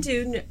 what we can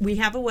do, we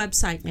have a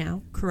website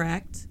now,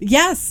 correct?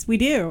 Yes, we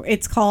do.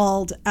 It's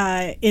called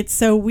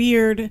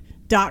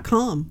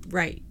it'ssoweird.com.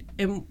 Right.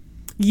 And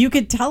You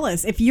could tell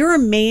us if you're a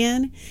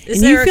man Is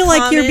and there you a feel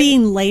like you're comment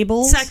being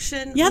labeled.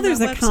 section Yeah, on there's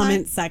that a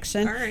comment website?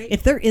 section. All right.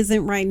 If there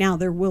isn't right now,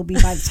 there will be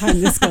by the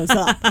time this goes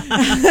up.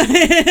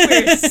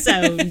 we're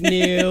so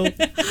new.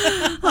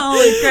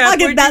 Holy crap. I'll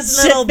get we're that just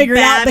shit little figured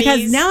out because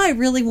babbies. now I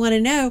really want to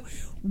know,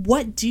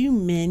 what do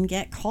men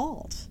get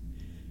called?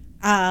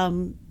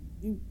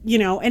 you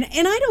know, and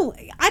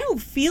I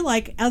don't feel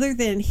like, other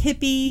than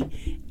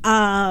hippie,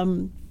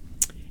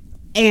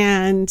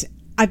 and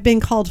I've been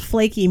called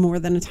flaky more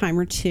than a time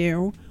or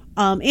two,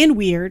 and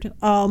weird.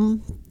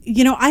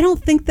 You know, I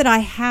don't think that I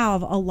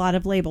have a lot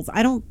of labels.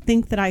 I don't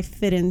think that I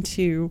fit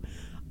into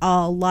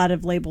a lot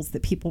of labels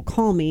that people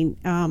call me.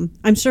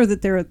 I'm sure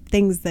that there are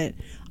things that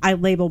I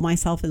label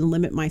myself and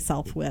limit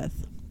myself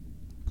with,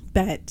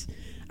 but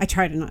I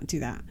try to not do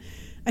that.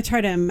 I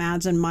try to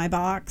imagine my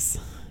box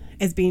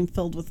as being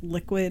filled with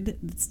liquid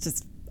that's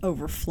just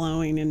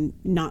overflowing and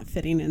not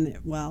fitting in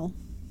it well.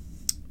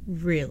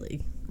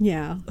 Really?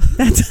 Yeah,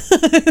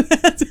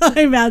 that's how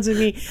I imagine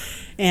me,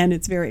 and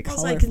it's very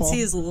colorful. All I can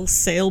see is a little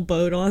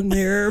sailboat on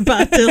there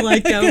about to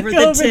like go over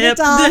the tip,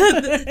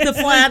 the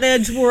flat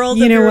edge world.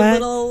 You of know your what?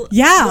 Little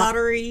Yeah,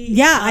 watery.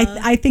 Yeah,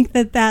 I think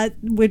that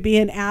would be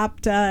an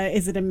apt.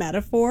 Is it a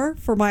metaphor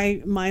for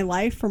my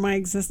life, for my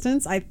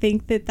existence? I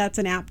think that that's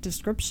an apt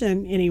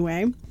description.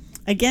 Anyway,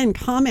 again,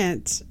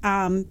 comment,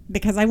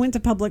 because I went to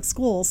public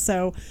school,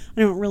 so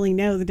I don't really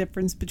know the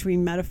difference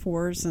between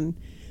metaphors and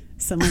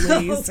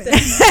similes.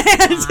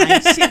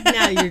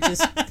 Now you're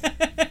just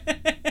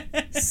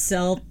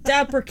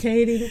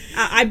self-deprecating.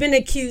 I've been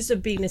accused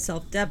of being a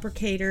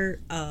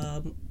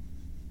self-deprecator.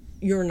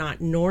 You're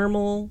not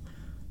normal.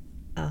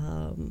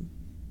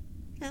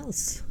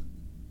 Else.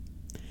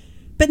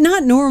 But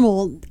not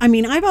normal. I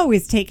mean, I've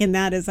always taken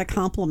that as a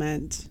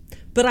compliment.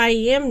 But I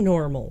am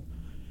normal.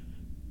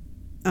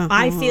 Uh-huh.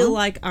 I feel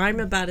like I'm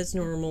about as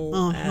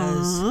normal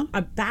as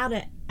about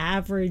an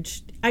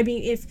average. I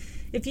mean,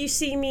 if you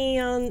see me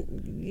on,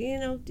 you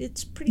know,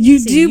 it's pretty you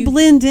easy. do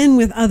blend in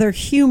with other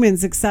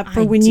humans, except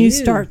for when you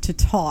start to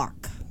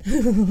talk.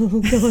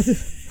 Oh, God.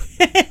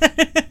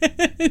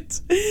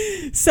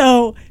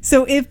 So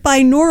if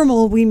by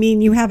normal we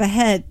mean you have a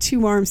head,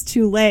 2 arms,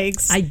 2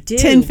 legs, I do.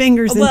 10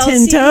 fingers and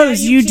 10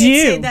 toes, you can't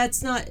do. Say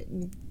that's not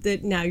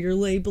that. Now you're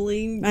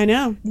labeling. I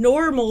know.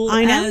 Normal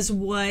I know. as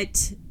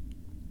what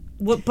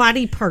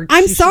body parts.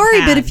 I'm you should sorry,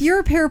 have. but if you're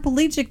a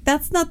paraplegic,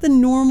 that's not the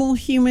normal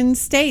human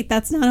state.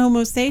 That's not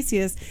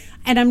homostasis.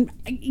 And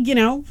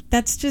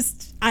that's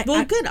just.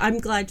 Good. I'm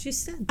glad you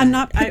said that. I'm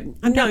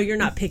not. You're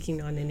not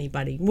picking on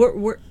anybody.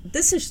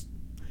 This is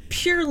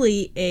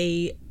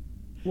purely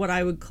what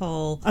I would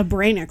call a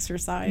brain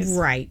exercise.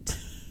 Right.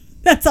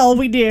 That's all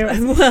we do.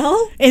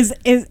 Well, is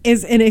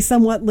in a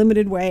somewhat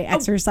limited way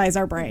exercise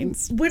our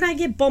brains. When I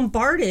get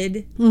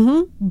bombarded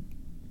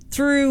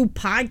through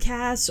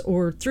podcasts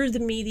or through the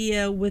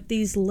media with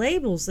these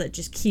labels that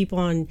just keep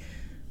on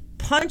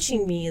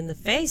punching me in the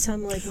face,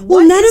 I'm like,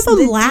 well, none of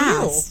them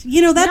last.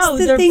 You know, that's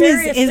the thing. They're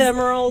very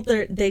ephemeral.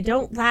 They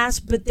don't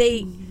last, but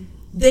they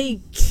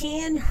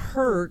can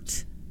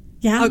hurt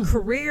a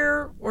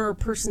career or a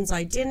person's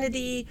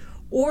identity,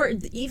 or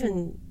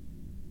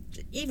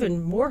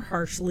even more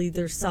harshly,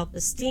 their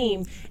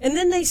self-esteem. And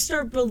then they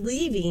start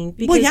believing,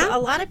 because a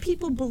lot of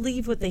people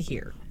believe what they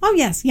hear. Oh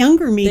yes,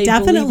 younger me They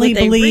definitely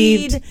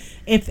believed what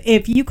believed.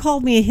 If you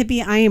called me a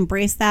hippie, I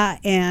embraced that,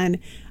 and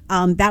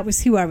that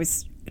was who I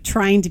was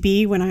trying to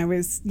be when I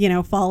was,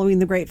 following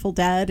the Grateful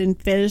Dead and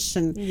Fish,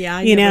 and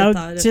I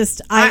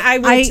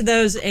went to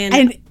those,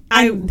 and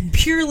I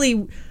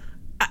purely,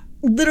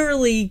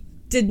 literally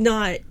did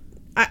not.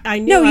 I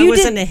knew I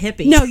wasn't a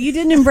hippie. No, you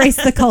didn't embrace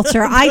the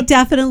culture. I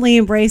definitely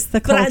embraced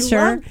the culture. But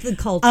I loved the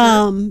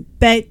culture.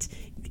 But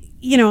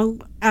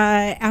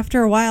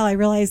after a while, I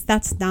realized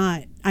that's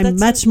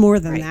much more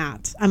than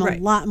that. I'm a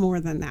lot more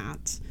than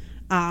that.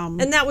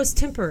 And that was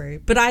temporary.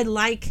 But I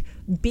like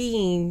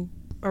being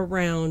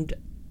around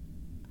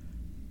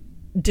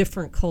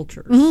different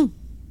cultures,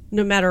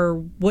 no matter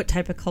what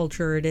type of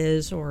culture it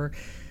is, or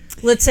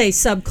let's say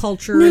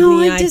subculture in the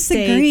United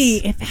disagree.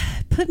 States.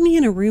 Put me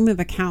in a room of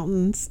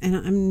accountants, and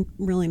I'm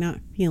really not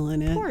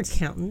feeling it. Poor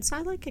accountants.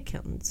 I like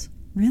accountants.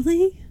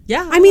 Really?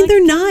 Yeah. I mean,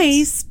 they're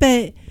nice,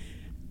 but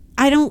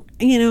I don't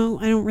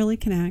really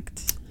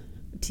connect.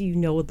 Do you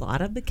know a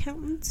lot of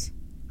accountants?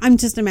 I'm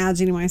just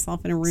imagining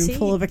myself in a room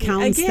full of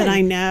accountants that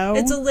I know.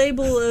 It's a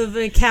label of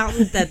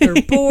accountant that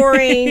they're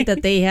boring,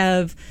 that they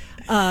have.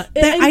 I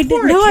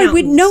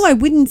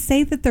wouldn't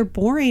say that they're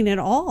boring at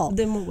all.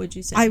 Then what would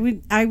you say?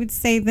 I would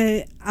say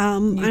that I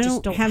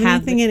don't have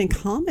anything in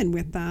common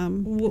with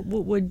them.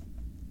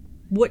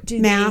 What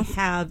do they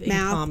have in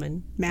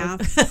common?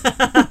 Math.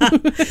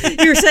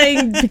 You're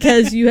saying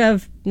because you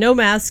have no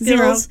math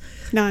skills,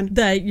 none,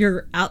 that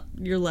you're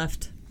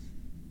left.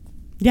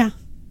 Yeah,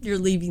 you're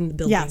leaving the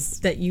building. Yes,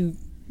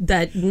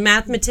 that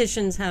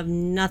mathematicians have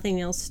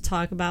nothing else to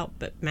talk about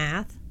but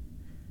math.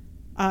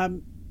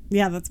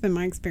 Yeah, that's been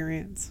my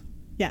experience.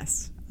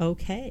 Yes.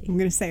 Okay. I'm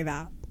going to say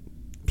that.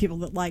 People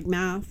that like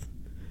math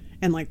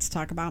and like to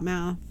talk about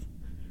math,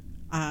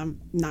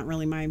 not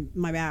really my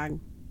bag.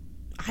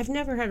 I've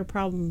never had a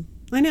problem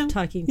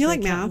talking to you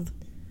like math.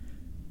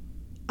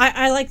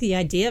 I like the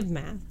idea of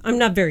math. I'm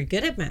not very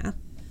good at math.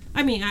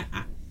 I mean,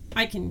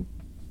 I can,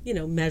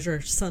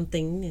 measure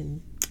something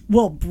and...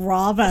 Well,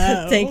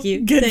 bravo. Thank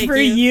you. Good for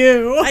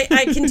you.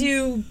 I can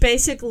do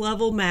basic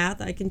level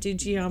math. I can do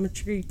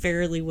geometry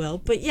fairly well.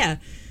 But yeah,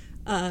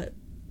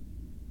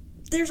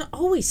 there's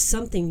always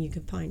something you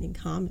can find in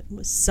common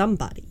with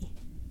somebody.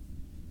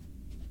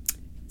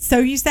 So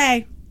you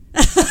say.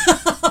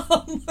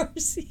 Oh,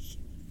 Marcy.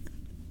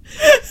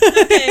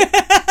 Okay.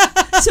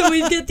 So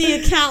we've got the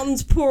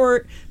accountants,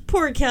 poor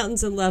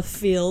accountants in left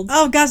field.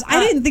 Oh gosh, I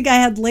didn't think I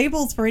had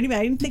labels for anybody.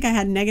 I didn't think I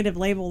had negative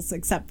labels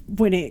except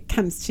when it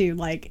comes to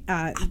like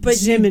but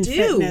gym and do.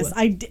 fitness.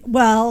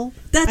 Well,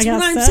 that's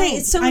what I'm saying.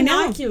 It's so I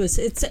know. innocuous.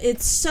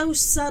 It's so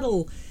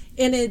subtle,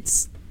 and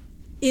it's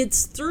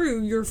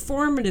through your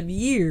formative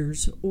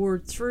years or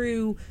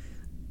through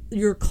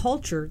your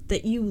culture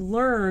that you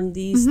learn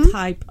these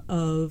type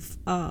of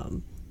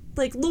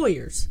like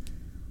lawyers.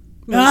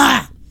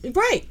 Ah!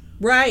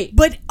 Right.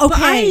 But okay. But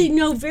I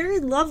know very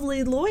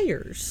lovely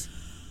lawyers.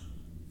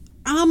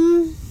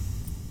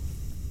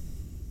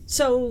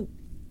 So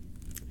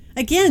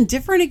again,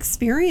 different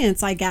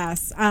experience, I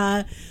guess.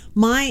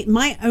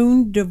 My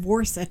own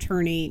divorce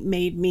attorney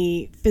made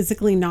me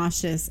physically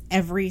nauseous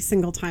every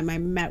single time I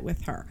met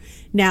with her.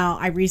 Now,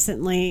 I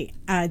recently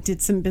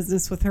did some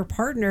business with her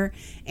partner,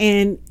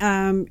 and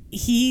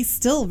he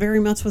still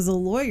very much was a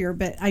lawyer,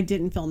 but I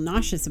didn't feel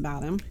nauseous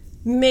about him.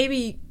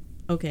 maybe,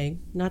 okay,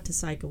 not to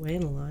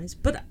psychoanalyze,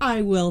 but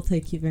I will,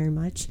 thank you very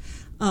much.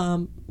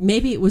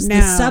 Maybe it was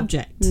the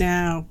subject.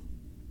 No.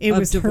 It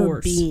was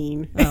divorce. her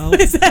being. Oh,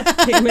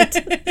 damn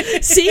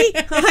it. See?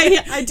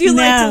 I do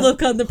like to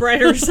look on the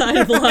brighter side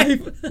of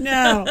life.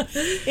 No.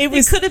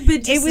 It could have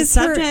been just the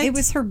subject. It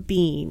was her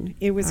being.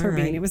 It was her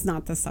being. It was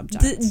not the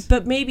subject.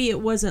 But maybe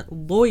it wasn't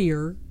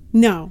lawyer.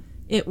 No.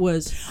 It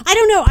was I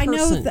don't know.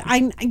 person.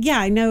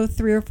 I know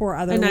 3 or 4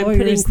 other and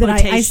lawyers that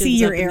I see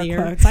your air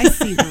quotes. I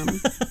see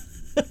them.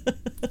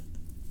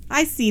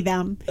 I see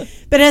them.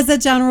 But as a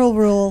general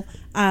rule,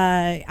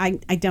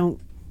 I don't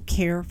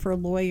care for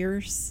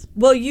lawyers.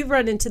 Well, you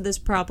run into this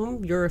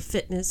problem. You're a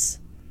fitness.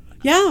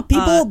 Yeah,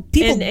 people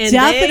and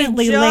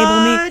definitely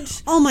label me.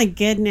 judge. Oh my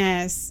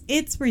goodness,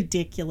 it's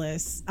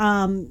ridiculous.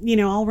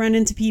 I'll run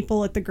into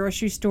people at the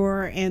grocery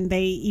store, and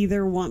they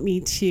either want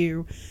me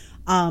to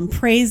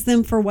praise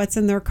them for what's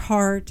in their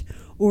cart,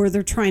 or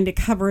they're trying to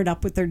cover it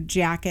up with their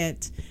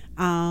jacket.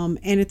 And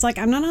it's like,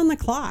 I'm not on the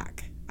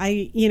clock.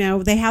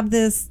 They have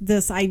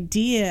this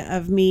idea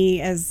of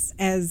me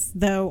as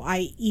though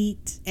I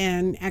eat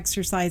and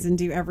exercise and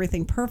do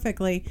everything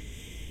perfectly.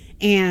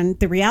 And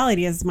the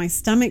reality is my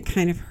stomach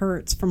kind of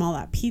hurts from all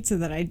that pizza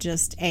that I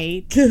just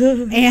ate.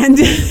 and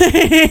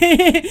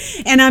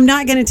I'm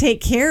not going to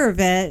take care of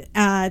it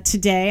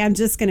today. I'm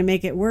just going to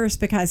make it worse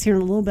because here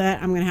in a little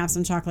bit, I'm going to have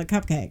some chocolate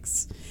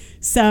cupcakes.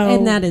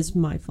 And that is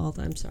my fault.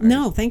 I'm sorry.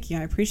 No, thank you.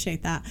 I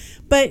appreciate that.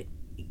 But,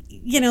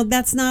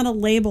 that's not a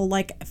label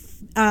like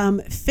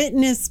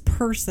fitness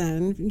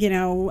person, I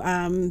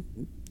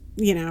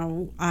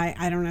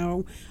don't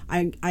know.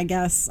 I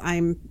guess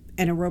I'm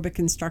an aerobic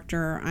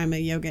instructor. I'm a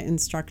yoga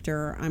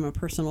instructor. I'm a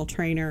personal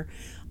trainer.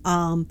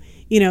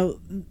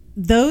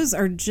 Those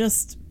are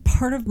just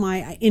part of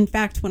in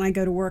fact, when I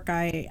go to work,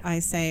 I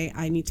say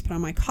I need to put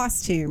on my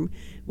costume,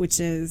 which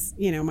is,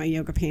 my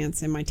yoga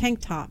pants and my tank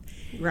top.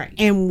 Right.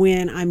 And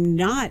when I'm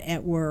not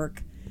at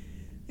work,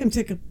 I'm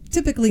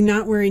typically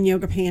not wearing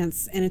yoga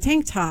pants and a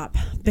tank top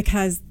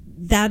because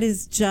that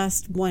is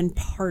just one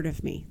part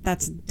of me.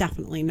 That's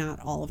definitely not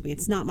all of me.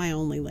 It's not my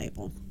only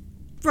label.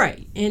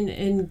 Right.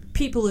 And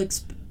people,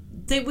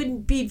 they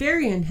would be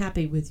very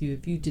unhappy with you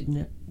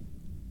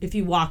if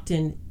you walked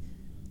in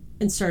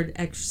and started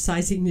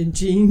exercising in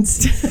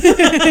jeans.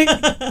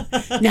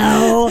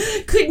 No.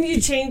 Couldn't you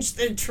change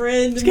the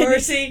trend,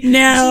 Marcy?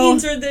 No.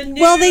 Jeans are the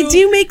new. Well, they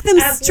do make them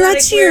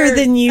stretchier wear.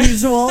 than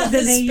usual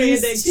than they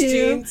used Spandex to.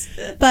 jeans.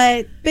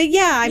 But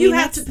yeah, you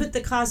have to put the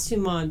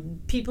costume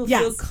on. People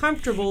feel Yes.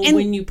 comfortable And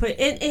when you put.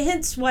 And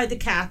hence why the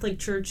Catholic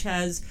Church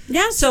has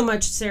Yes. so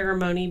much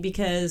ceremony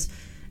because,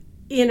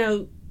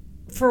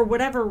 for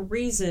whatever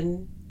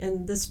reason,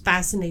 and this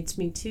fascinates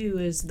me too,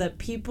 is that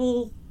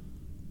people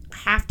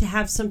have to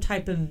have some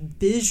type of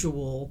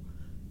visual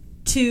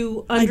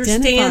to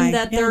understand Identify,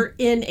 that they're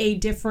in a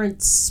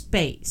different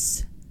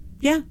space.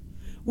 Yeah,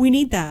 we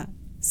need that.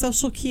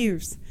 Social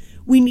cues.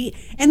 We need,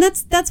 and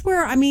that's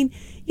where,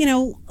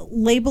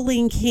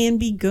 labeling can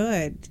be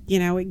good.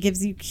 It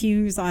gives you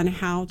cues on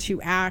how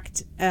to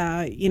act,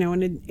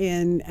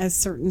 in a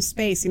certain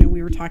space.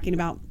 We were talking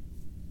about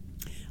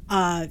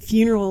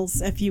funerals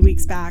a few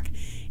weeks back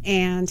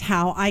and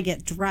how I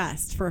get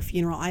dressed for a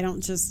funeral. I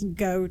don't just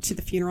go to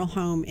the funeral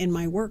home in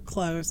my work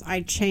clothes. I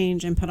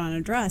change and put on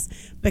a dress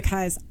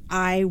because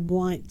I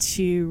want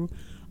to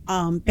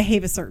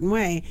behave a certain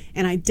way.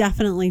 And I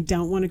definitely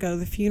don't want to go to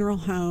the funeral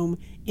home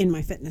in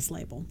my fitness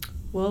label.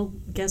 Well,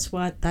 guess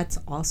what? That's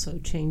also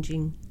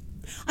changing.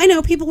 I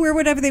know people wear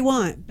whatever they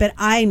want, but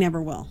I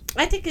never will.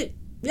 I think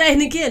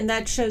and again,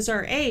 that shows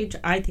our age.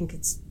 I think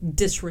it's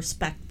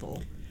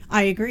disrespectful.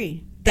 I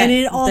agree. And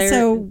it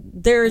also...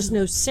 There is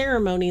no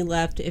ceremony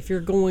left if you're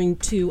going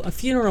to a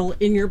funeral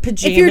in your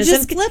pajamas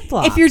and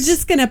flip-flops. If you're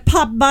just going to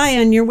pop by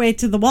on your way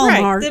to the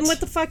Walmart... Right, then what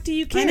the fuck do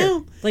you care? I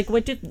know. Like,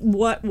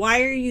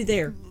 why are you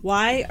there?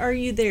 Why are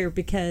you there?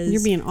 Because...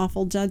 You're being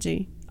awful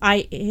judgy.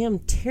 I am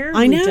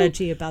terribly I know.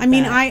 judgy about that. I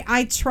mean,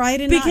 I try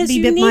to not because be,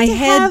 you but need my to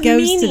head have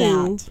goes to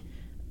meaning that.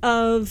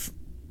 of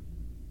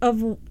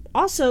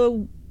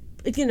also,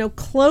 you know,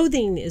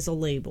 clothing is a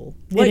label.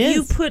 What It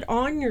you is. put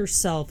on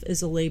yourself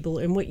is a label,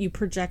 and what you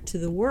project to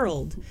the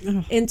world.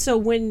 Ugh. And so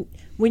when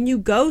you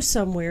go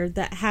somewhere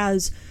that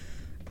has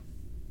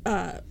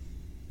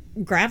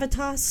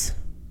gravitas,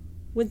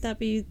 wouldn't that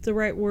be the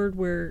right word,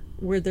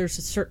 where there's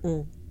a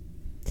certain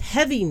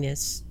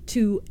heaviness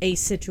to a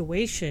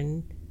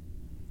situation,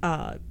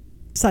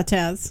 Such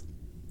as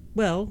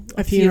well,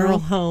 A a funeral funeral,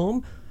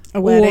 home, a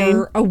wedding,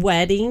 or a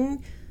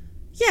wedding,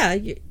 yeah,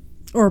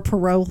 or a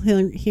parole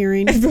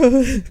hearing.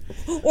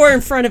 or in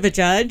front of a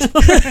judge.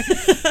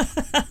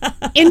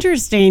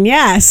 Interesting,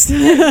 yes.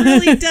 It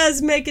really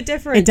does make a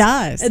difference. It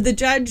does. And the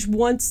judge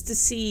wants to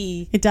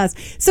see. It does.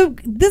 So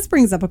this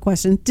brings up a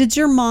question. Did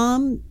your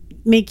mom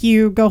make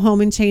you go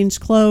home and change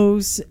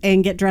clothes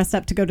and get dressed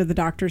up to go to the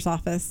doctor's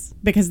office?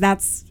 Because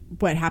that's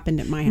what happened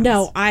at my house.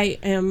 No, I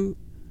am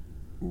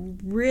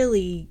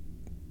really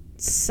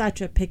such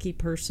a picky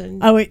person.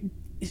 Oh, you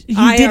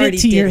I did it already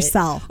to did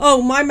yourself.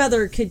 Oh, my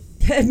mother could.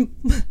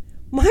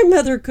 My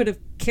mother could have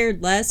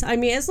cared less. I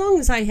mean, as long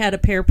as I had a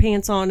pair of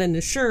pants on and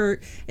a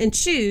shirt and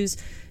shoes,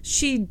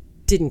 she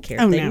didn't care.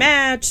 Oh, They no.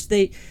 matched.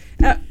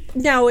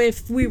 Now,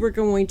 if we were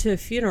going to a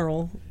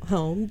funeral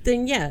home,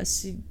 then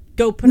yes,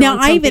 go put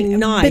on something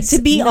nice. But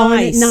to be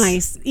nice.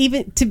 honest,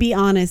 even to be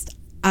honest,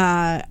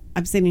 I'm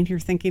sitting here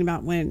thinking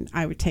about when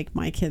I would take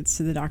my kids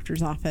to the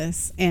doctor's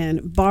office,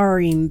 and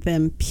barring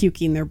them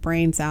puking their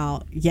brains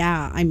out,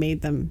 yeah, I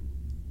made them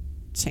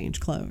change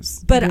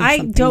clothes. But Wear I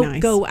something don't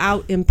nice. go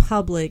out in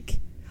public.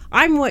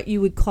 I'm what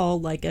you would call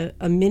like a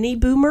mini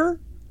boomer.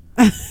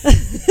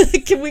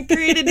 Can we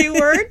create a new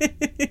word?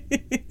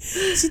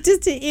 She's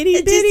just an itty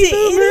Just bitty a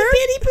boomer. itty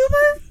bitty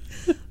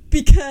boomer?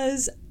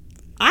 Because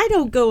I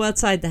don't go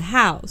outside the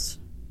house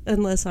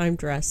unless I'm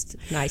dressed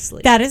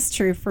nicely. That is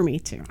true for me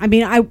too. I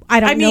mean, I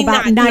don't know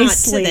about not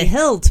nicely. to the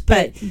hilt,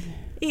 but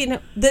you know,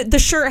 the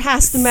shirt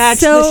has to match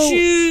So, the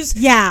shoes.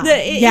 yeah,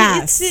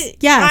 yes,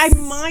 yes.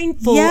 I'm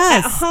mindful.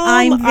 Yes, At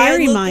home, I'm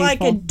very I look like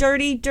a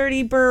mindful.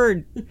 dirty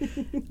bird.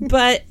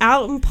 But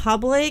out in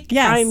public,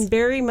 Yes. I'm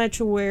very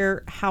much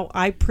aware how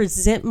I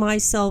present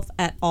myself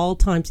at all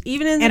times,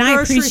 even in the And I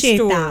grocery appreciate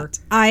store. that.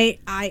 I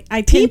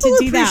tend People to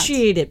do that.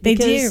 appreciate it They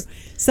do. because-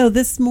 So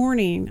this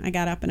morning I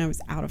got up and I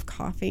was out of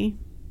coffee,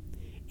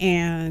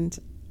 and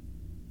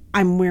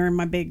I'm wearing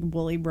my big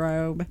woolly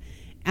robe,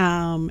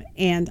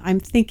 and I'm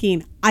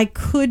thinking I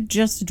could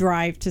just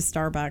drive to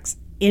Starbucks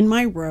in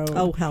my robe.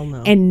 Oh, hell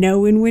no. And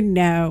no one would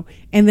know.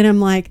 And then I'm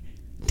like,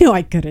 no,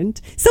 I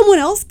couldn't. Someone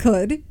else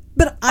could.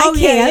 But I Oh,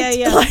 yeah, can't.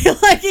 yeah, yeah.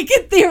 Like it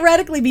could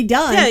theoretically be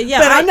done. Yeah, yeah,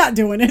 But I- I'm not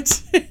doing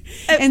it.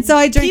 And so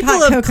I drink People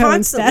hot have cocoa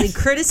constantly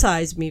instead.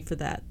 criticized me for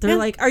that. They're Yeah.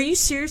 like, "Are you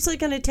seriously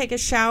going to take a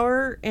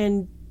shower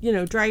and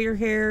dry your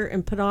hair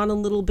and put on a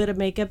little bit of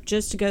makeup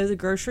just to go to the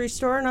grocery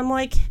store?" And I'm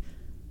like,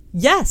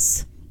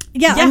 "Yes,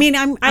 Yeah, Yeah, I mean,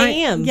 I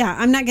am. Yeah,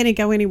 I'm not going to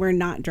go anywhere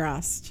not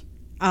dressed.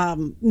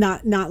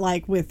 Not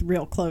like with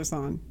real clothes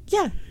on.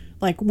 yeah."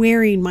 Like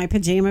wearing my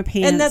pajama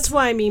pants. And that's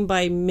what I mean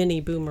by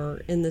mini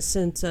boomer, in the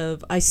sense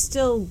of I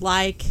still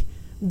like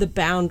the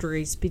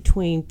boundaries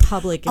between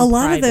public and a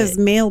lot private. of those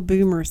male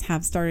boomers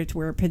have started to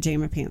wear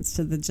pajama pants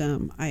to the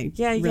gym.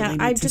 Yeah, really need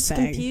I'm to just say.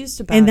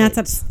 confused about and that's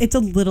it. it's a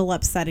little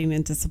upsetting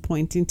and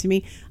disappointing to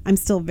me. I'm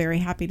still very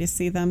happy to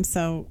see them.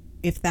 So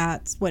if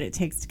that's what it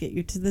takes to get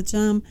you to the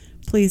gym,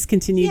 please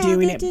continue Yeah,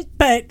 doing they it. did-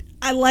 But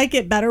I like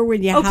it better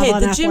when you Okay, have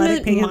on the gym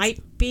athletic pants.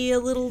 might be a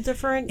little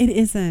different. It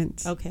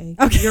isn't. Okay.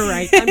 Okay. You're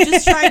right. I'm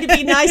just trying to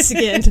be nice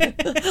again.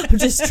 I'm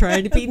just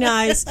trying to be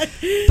nice.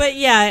 But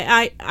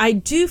yeah, I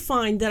do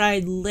find that I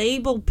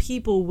label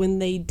people when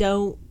they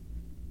don't.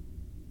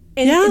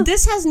 And Yeah.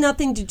 this has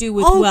nothing to do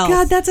with Oh wealth.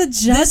 God, that's a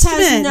judgment. This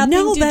has nothing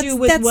no, to that's, do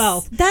with that's,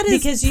 wealth. That is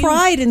because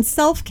pride and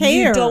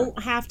self-care. You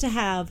don't have to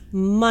have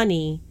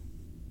money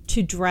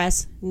to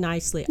dress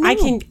nicely. No.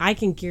 I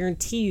can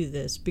guarantee you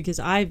this, because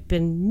I've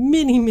been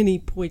many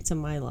points in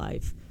my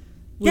life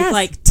with Yes.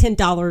 like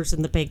 $10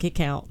 in the bank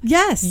account.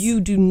 Yes. You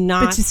do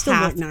not but you still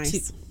have look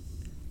nice. to.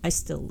 I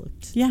still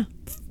looked Yeah.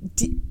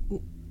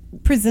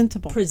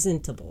 Presentable.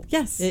 presentable.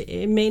 Yes.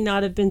 It may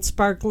not have been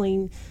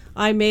sparkling.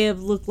 I may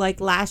have looked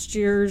like last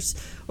year's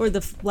or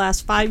the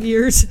last 5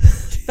 years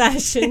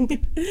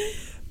fashion.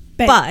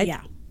 But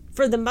yeah.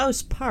 for the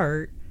most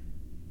part,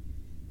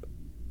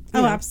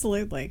 Oh, know,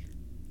 absolutely.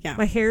 Yeah.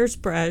 my hair's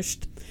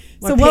brushed.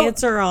 My So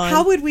pants are on.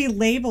 How would we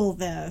label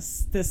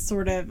this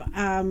sort of,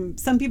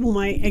 some people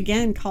might,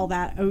 again, call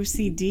that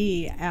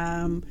OCD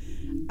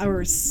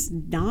or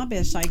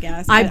snobbish, I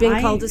guess. I've But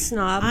been called a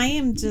snob. I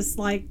am just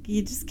like,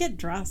 you just get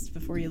dressed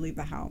before you leave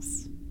the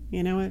house.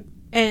 You know what?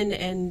 and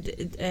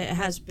it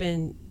has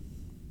been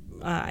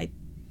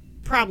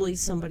probably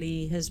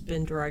somebody has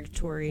been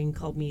derogatory and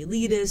called me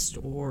elitist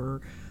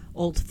or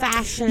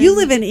old-fashioned. You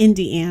live in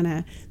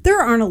Indiana. There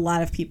aren't a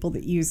lot of people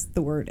that use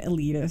the word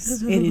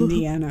elitist in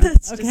Indiana.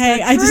 That's just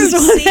not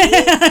true.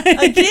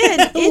 See?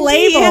 Again,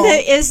 Label. Indiana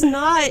is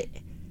not.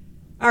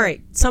 All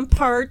right, some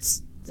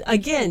parts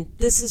again,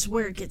 this is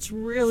where it gets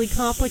really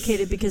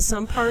complicated because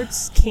some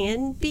parts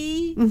can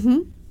be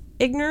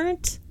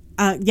ignorant.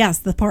 Yes,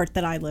 the part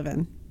that I live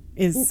in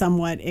is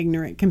somewhat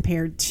ignorant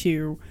compared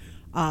to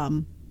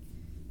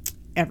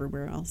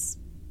everywhere else.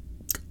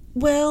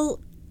 Well,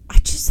 I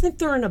just think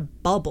they're in a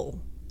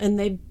bubble, and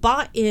they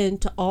bought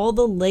into all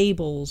the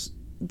labels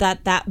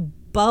that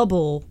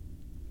bubble.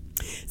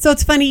 So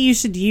it's funny you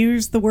should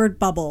use the word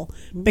bubble,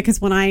 because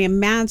when I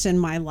imagine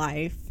my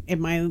life in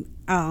my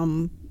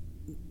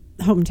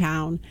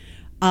hometown,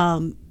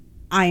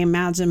 I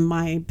imagine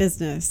my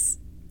business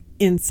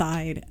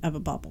inside of a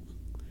bubble.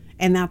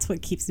 And that's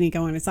what keeps me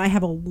going. Is I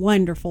have a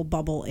wonderful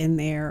bubble in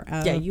there.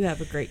 Yeah, you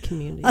have a great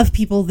community of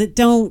people that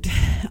don't,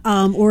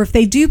 or if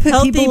they do put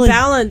Healthy people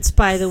Balance,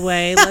 by the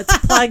way. Let's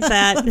plug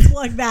that.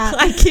 plug that.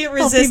 I can't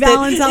resist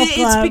Balance it. Health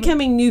Club. It's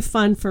becoming new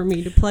fun for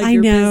me to plug I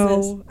your know.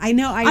 business. I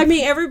know. I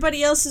mean,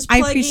 everybody else is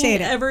I plugging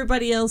appreciate it.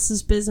 everybody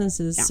else's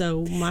businesses,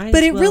 so mine.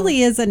 But it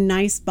really is a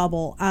nice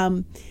bubble.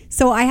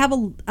 So I have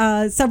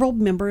several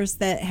members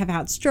that have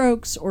had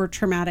strokes or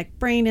traumatic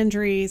brain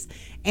injuries,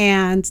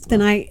 and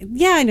then I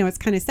know it's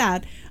kind of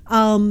sad,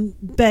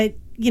 but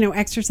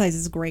exercise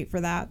is great for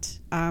that.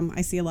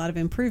 I see a lot of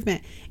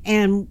improvement,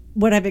 and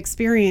what I've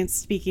experienced,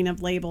 speaking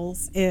of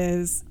labels,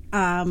 is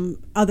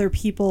other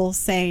people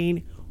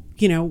saying,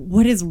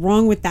 what is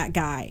wrong with that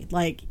guy?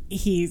 Like,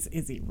 is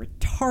he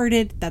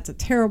retarded? That's a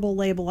terrible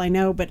label, I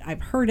know, but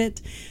I've heard it.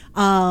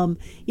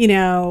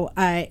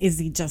 Is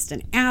he just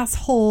an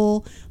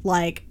asshole?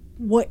 Like,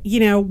 what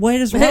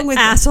is wrong with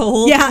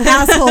asshole? Yeah,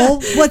 asshole.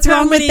 What's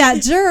How wrong many- with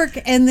that jerk?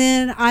 And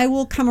then I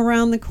will come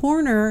around the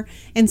corner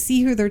and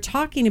see who they're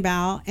talking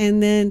about,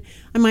 and then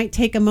I might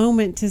take a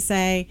moment to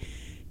say,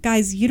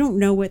 guys, you don't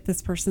know what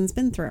this person's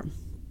been through.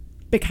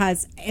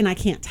 And I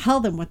can't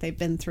tell them what they've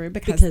been through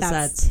because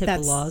that's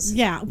HIPAA laws.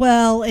 Yeah,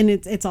 well, and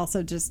it's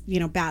also just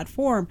bad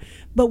form.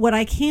 But what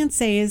I can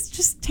say is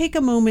just take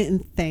a moment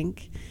and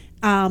think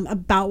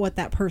about what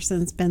that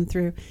person's been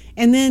through,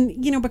 and then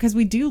because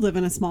we do live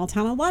in a small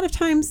town, a lot of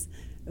times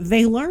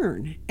they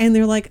learn and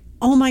they're like,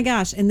 oh my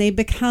gosh, and they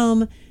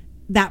become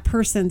that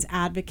person's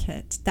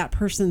advocate, that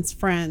person's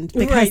friend,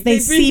 because Right. they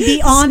see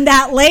beyond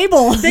that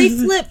label. They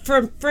flip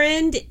from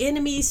friend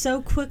enemy so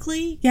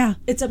quickly. Yeah.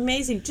 It's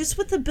amazing, just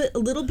with a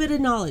little bit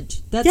of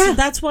knowledge.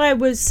 That's why I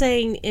was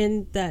saying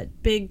in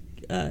that big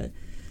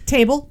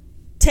table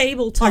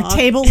talk. Our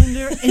table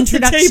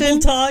introduction. Table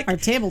talk. Our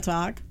table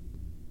talk.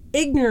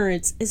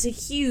 Ignorance is a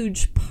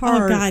huge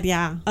part. Oh God,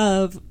 yeah.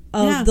 Of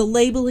Yeah. the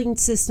labeling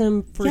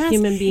system for Yes,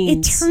 human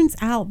beings. It turns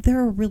out there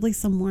are really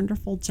some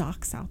wonderful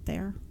jocks out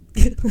there.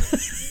 Of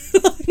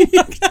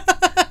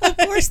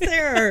course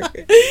there are.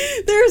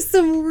 There's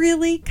some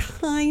really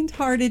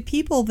kind-hearted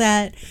people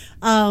that,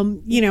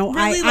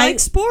 Really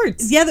like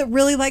sports. Yeah, that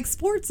really like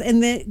sports,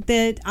 and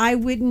that I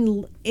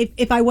wouldn't,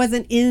 if I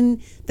wasn't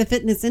in the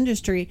fitness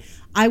industry,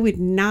 I would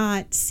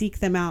not seek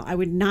them out. I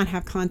would not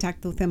have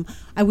contact with them.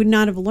 I would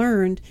not have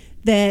learned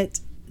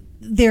that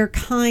they're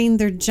kind,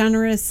 they're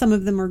generous. Some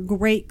of them are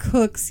great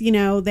cooks.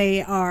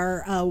 They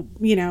are,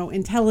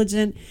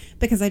 intelligent,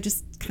 because I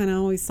just kind of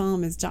always saw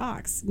them as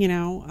jocks.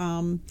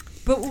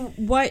 But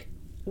what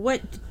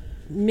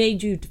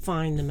made you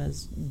define them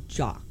as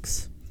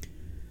jocks?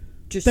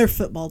 Just their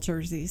football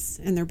jerseys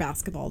and their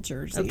basketball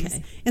jerseys,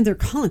 Okay. and their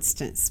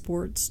constant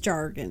sports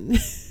jargon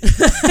that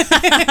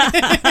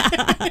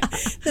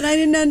I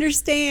didn't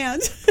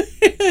understand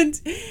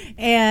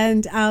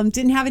and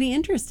didn't have any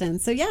interest in.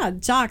 So yeah,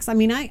 jocks. I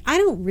mean, I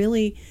don't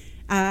really.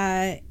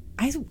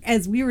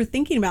 As we were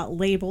thinking about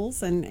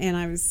labels and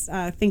I was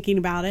thinking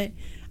about it,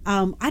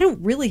 I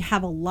don't really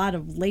have a lot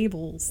of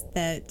labels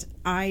that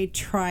I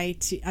try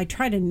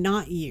to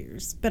not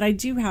use, but I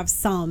do have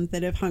some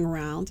that have hung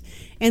around,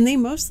 and they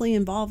mostly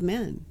involve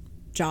men: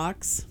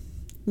 jocks,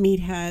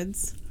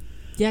 meatheads,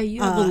 Yeah,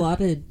 you have a lot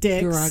of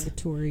dicks,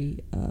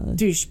 derogatory.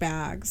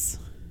 douchebags,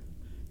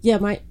 Yeah,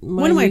 my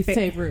One of my new fa-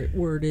 favorite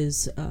word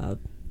is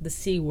the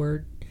C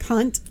word.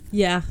 cunt.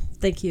 Yeah,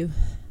 thank you.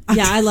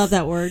 Yeah, I love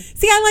that word.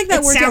 See, I like that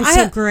It word. sounds too.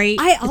 so great.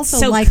 I It's also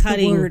so like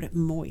cutting. the word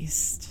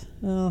moist.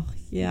 Oh,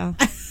 yeah.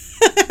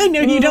 I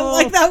know you don't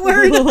like that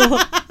word.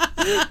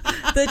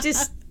 That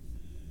just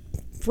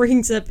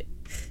brings up.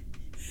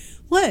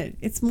 What?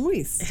 It's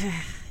moist,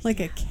 like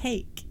a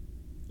cake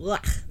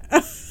Ugh.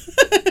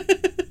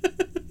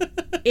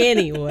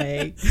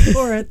 Anyway,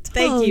 or a tongue.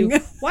 thank you.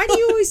 Why do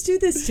you always do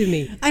this to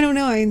me? I don't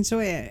know. I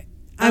enjoy it.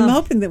 I'm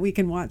hoping that we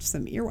can watch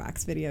some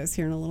earwax videos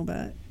here in a little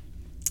bit.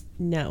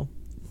 No,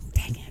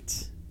 Dang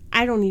it.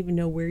 I don't even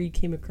know where you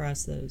came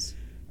across those.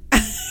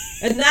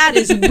 And that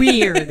is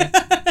weird.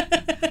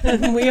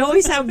 We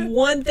always have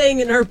one thing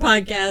in our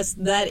podcast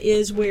that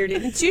is weird,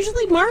 and it's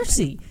usually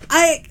Marcy.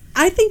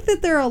 I think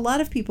that there are a lot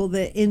of people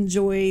that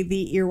enjoy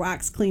the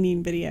earwax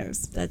cleaning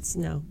videos. That's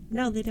no,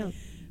 they don't.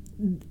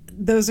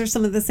 Those are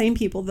some of the same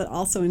people that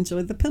also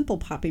enjoy the pimple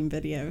popping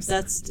videos.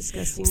 That's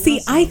disgusting. See,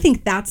 also. I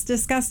think that's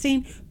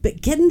disgusting, but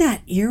getting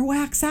that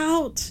earwax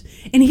out,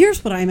 and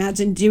here's what I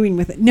imagine doing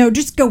with it. No,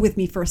 just go with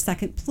me for a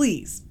second,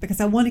 please, because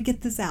I want to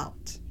get this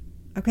out.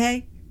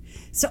 Okay?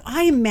 So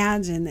I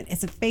imagine that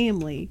as a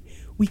family,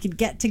 we could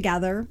get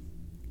together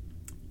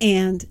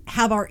and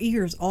have our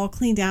ears all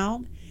cleaned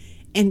out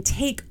and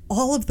take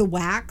all of the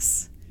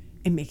wax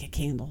and make a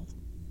candle.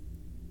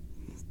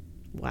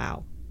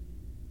 Wow.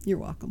 You're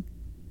welcome.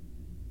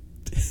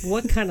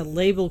 What kind of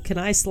label can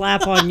I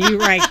slap on you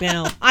right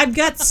now? I've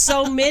got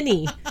so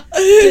many.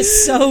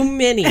 Just so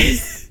many.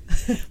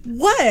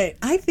 What?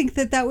 I think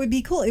that would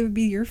be cool. It would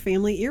be your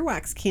family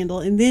earwax candle,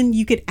 and then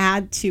you could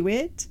add to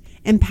it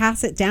and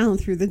pass it down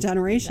through the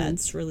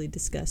generations. That's really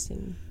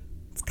disgusting.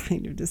 It's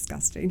kind of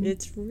disgusting.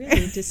 It's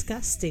really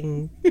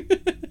disgusting.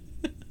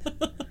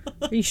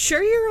 Are you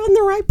sure you're on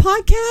the right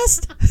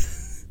podcast?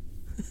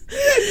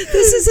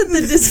 This isn't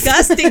the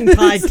disgusting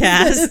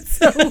podcast.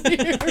 So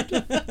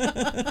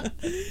weird.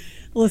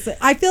 Listen,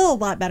 I feel a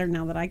lot better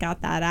now that I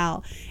got that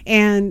out.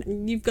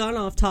 And You've gone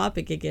off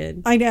topic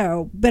again. I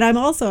know, but I'm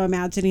also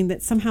imagining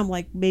that somehow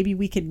like maybe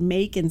we could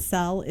make and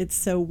sell It's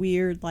So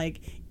Weird like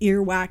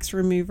earwax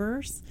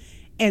removers.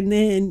 And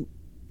then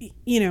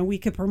we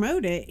could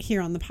promote it here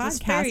on the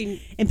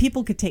podcast, and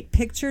people could take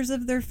pictures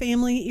of their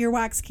family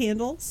earwax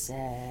candles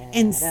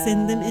and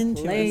send them in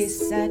to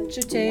us. At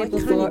your table What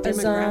kind for of a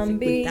demographic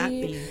zombie. would that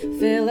be?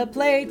 Fill a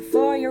plate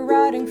for your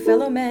rotting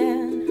fellow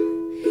man.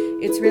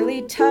 It's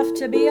really tough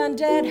to be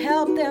undead.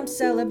 Help them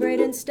celebrate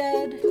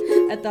instead.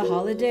 At the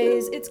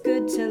holidays, it's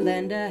good to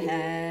lend a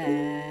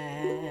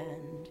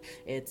hand.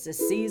 It's a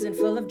season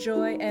full of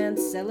joy and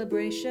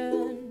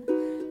celebration.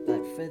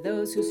 But for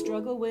those who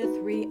struggle with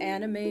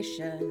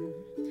reanimation,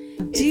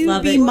 Do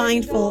Love be it.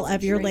 mindful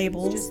of your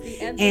labels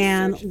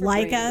and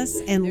like us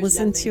and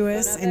listen to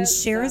us and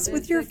share us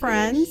with your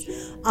friends.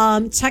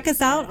 Check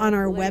us out on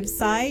our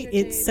website,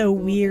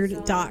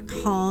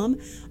 itssoweird.com.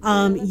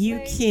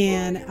 You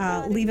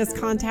can leave us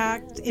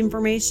contact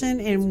information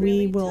and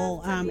we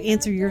will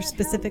answer your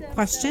specific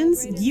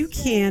questions. You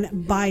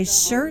can buy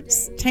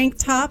shirts, tank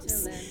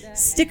tops,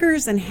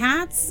 stickers, and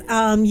hats.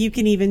 You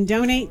can even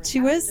donate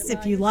to us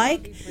if you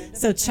like.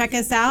 So check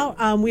us out.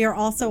 We are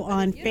also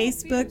on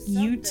Facebook,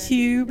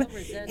 YouTube,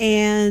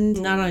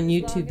 and Not on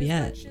YouTube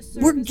yet.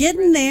 we're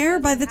getting there.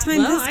 By the time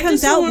Well, this I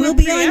comes just don't out, wanna we'll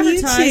be on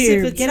pre-advertise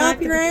if YouTube. it's Get not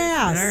off your gonna-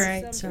 ass. All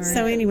right, sorry.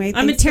 So anyway,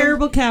 I'm a thanks for-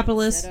 terrible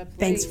capitalist.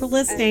 Thanks for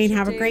listening.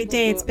 Have a great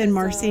day. It's been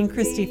Marcy and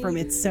Christy from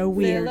It's So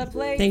Weird.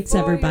 Thanks,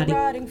 everybody.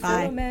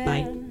 Bye.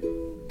 Bye.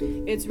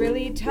 It's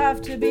really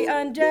tough to be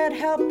undead.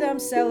 Help them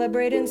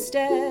celebrate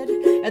instead.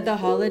 At the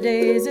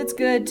holidays, it's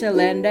good to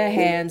lend a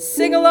hand.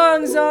 Sing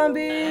along,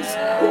 zombies.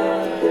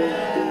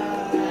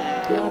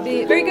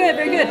 Very good,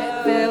 very good.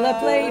 Fill a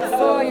plate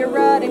for your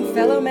rotting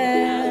fellow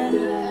man.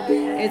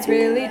 It's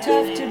really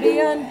tough to be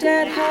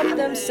undead. Help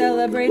them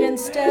celebrate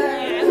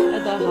instead.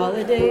 At the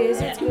holidays,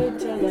 it's good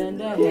to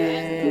lend a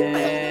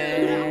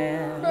hand.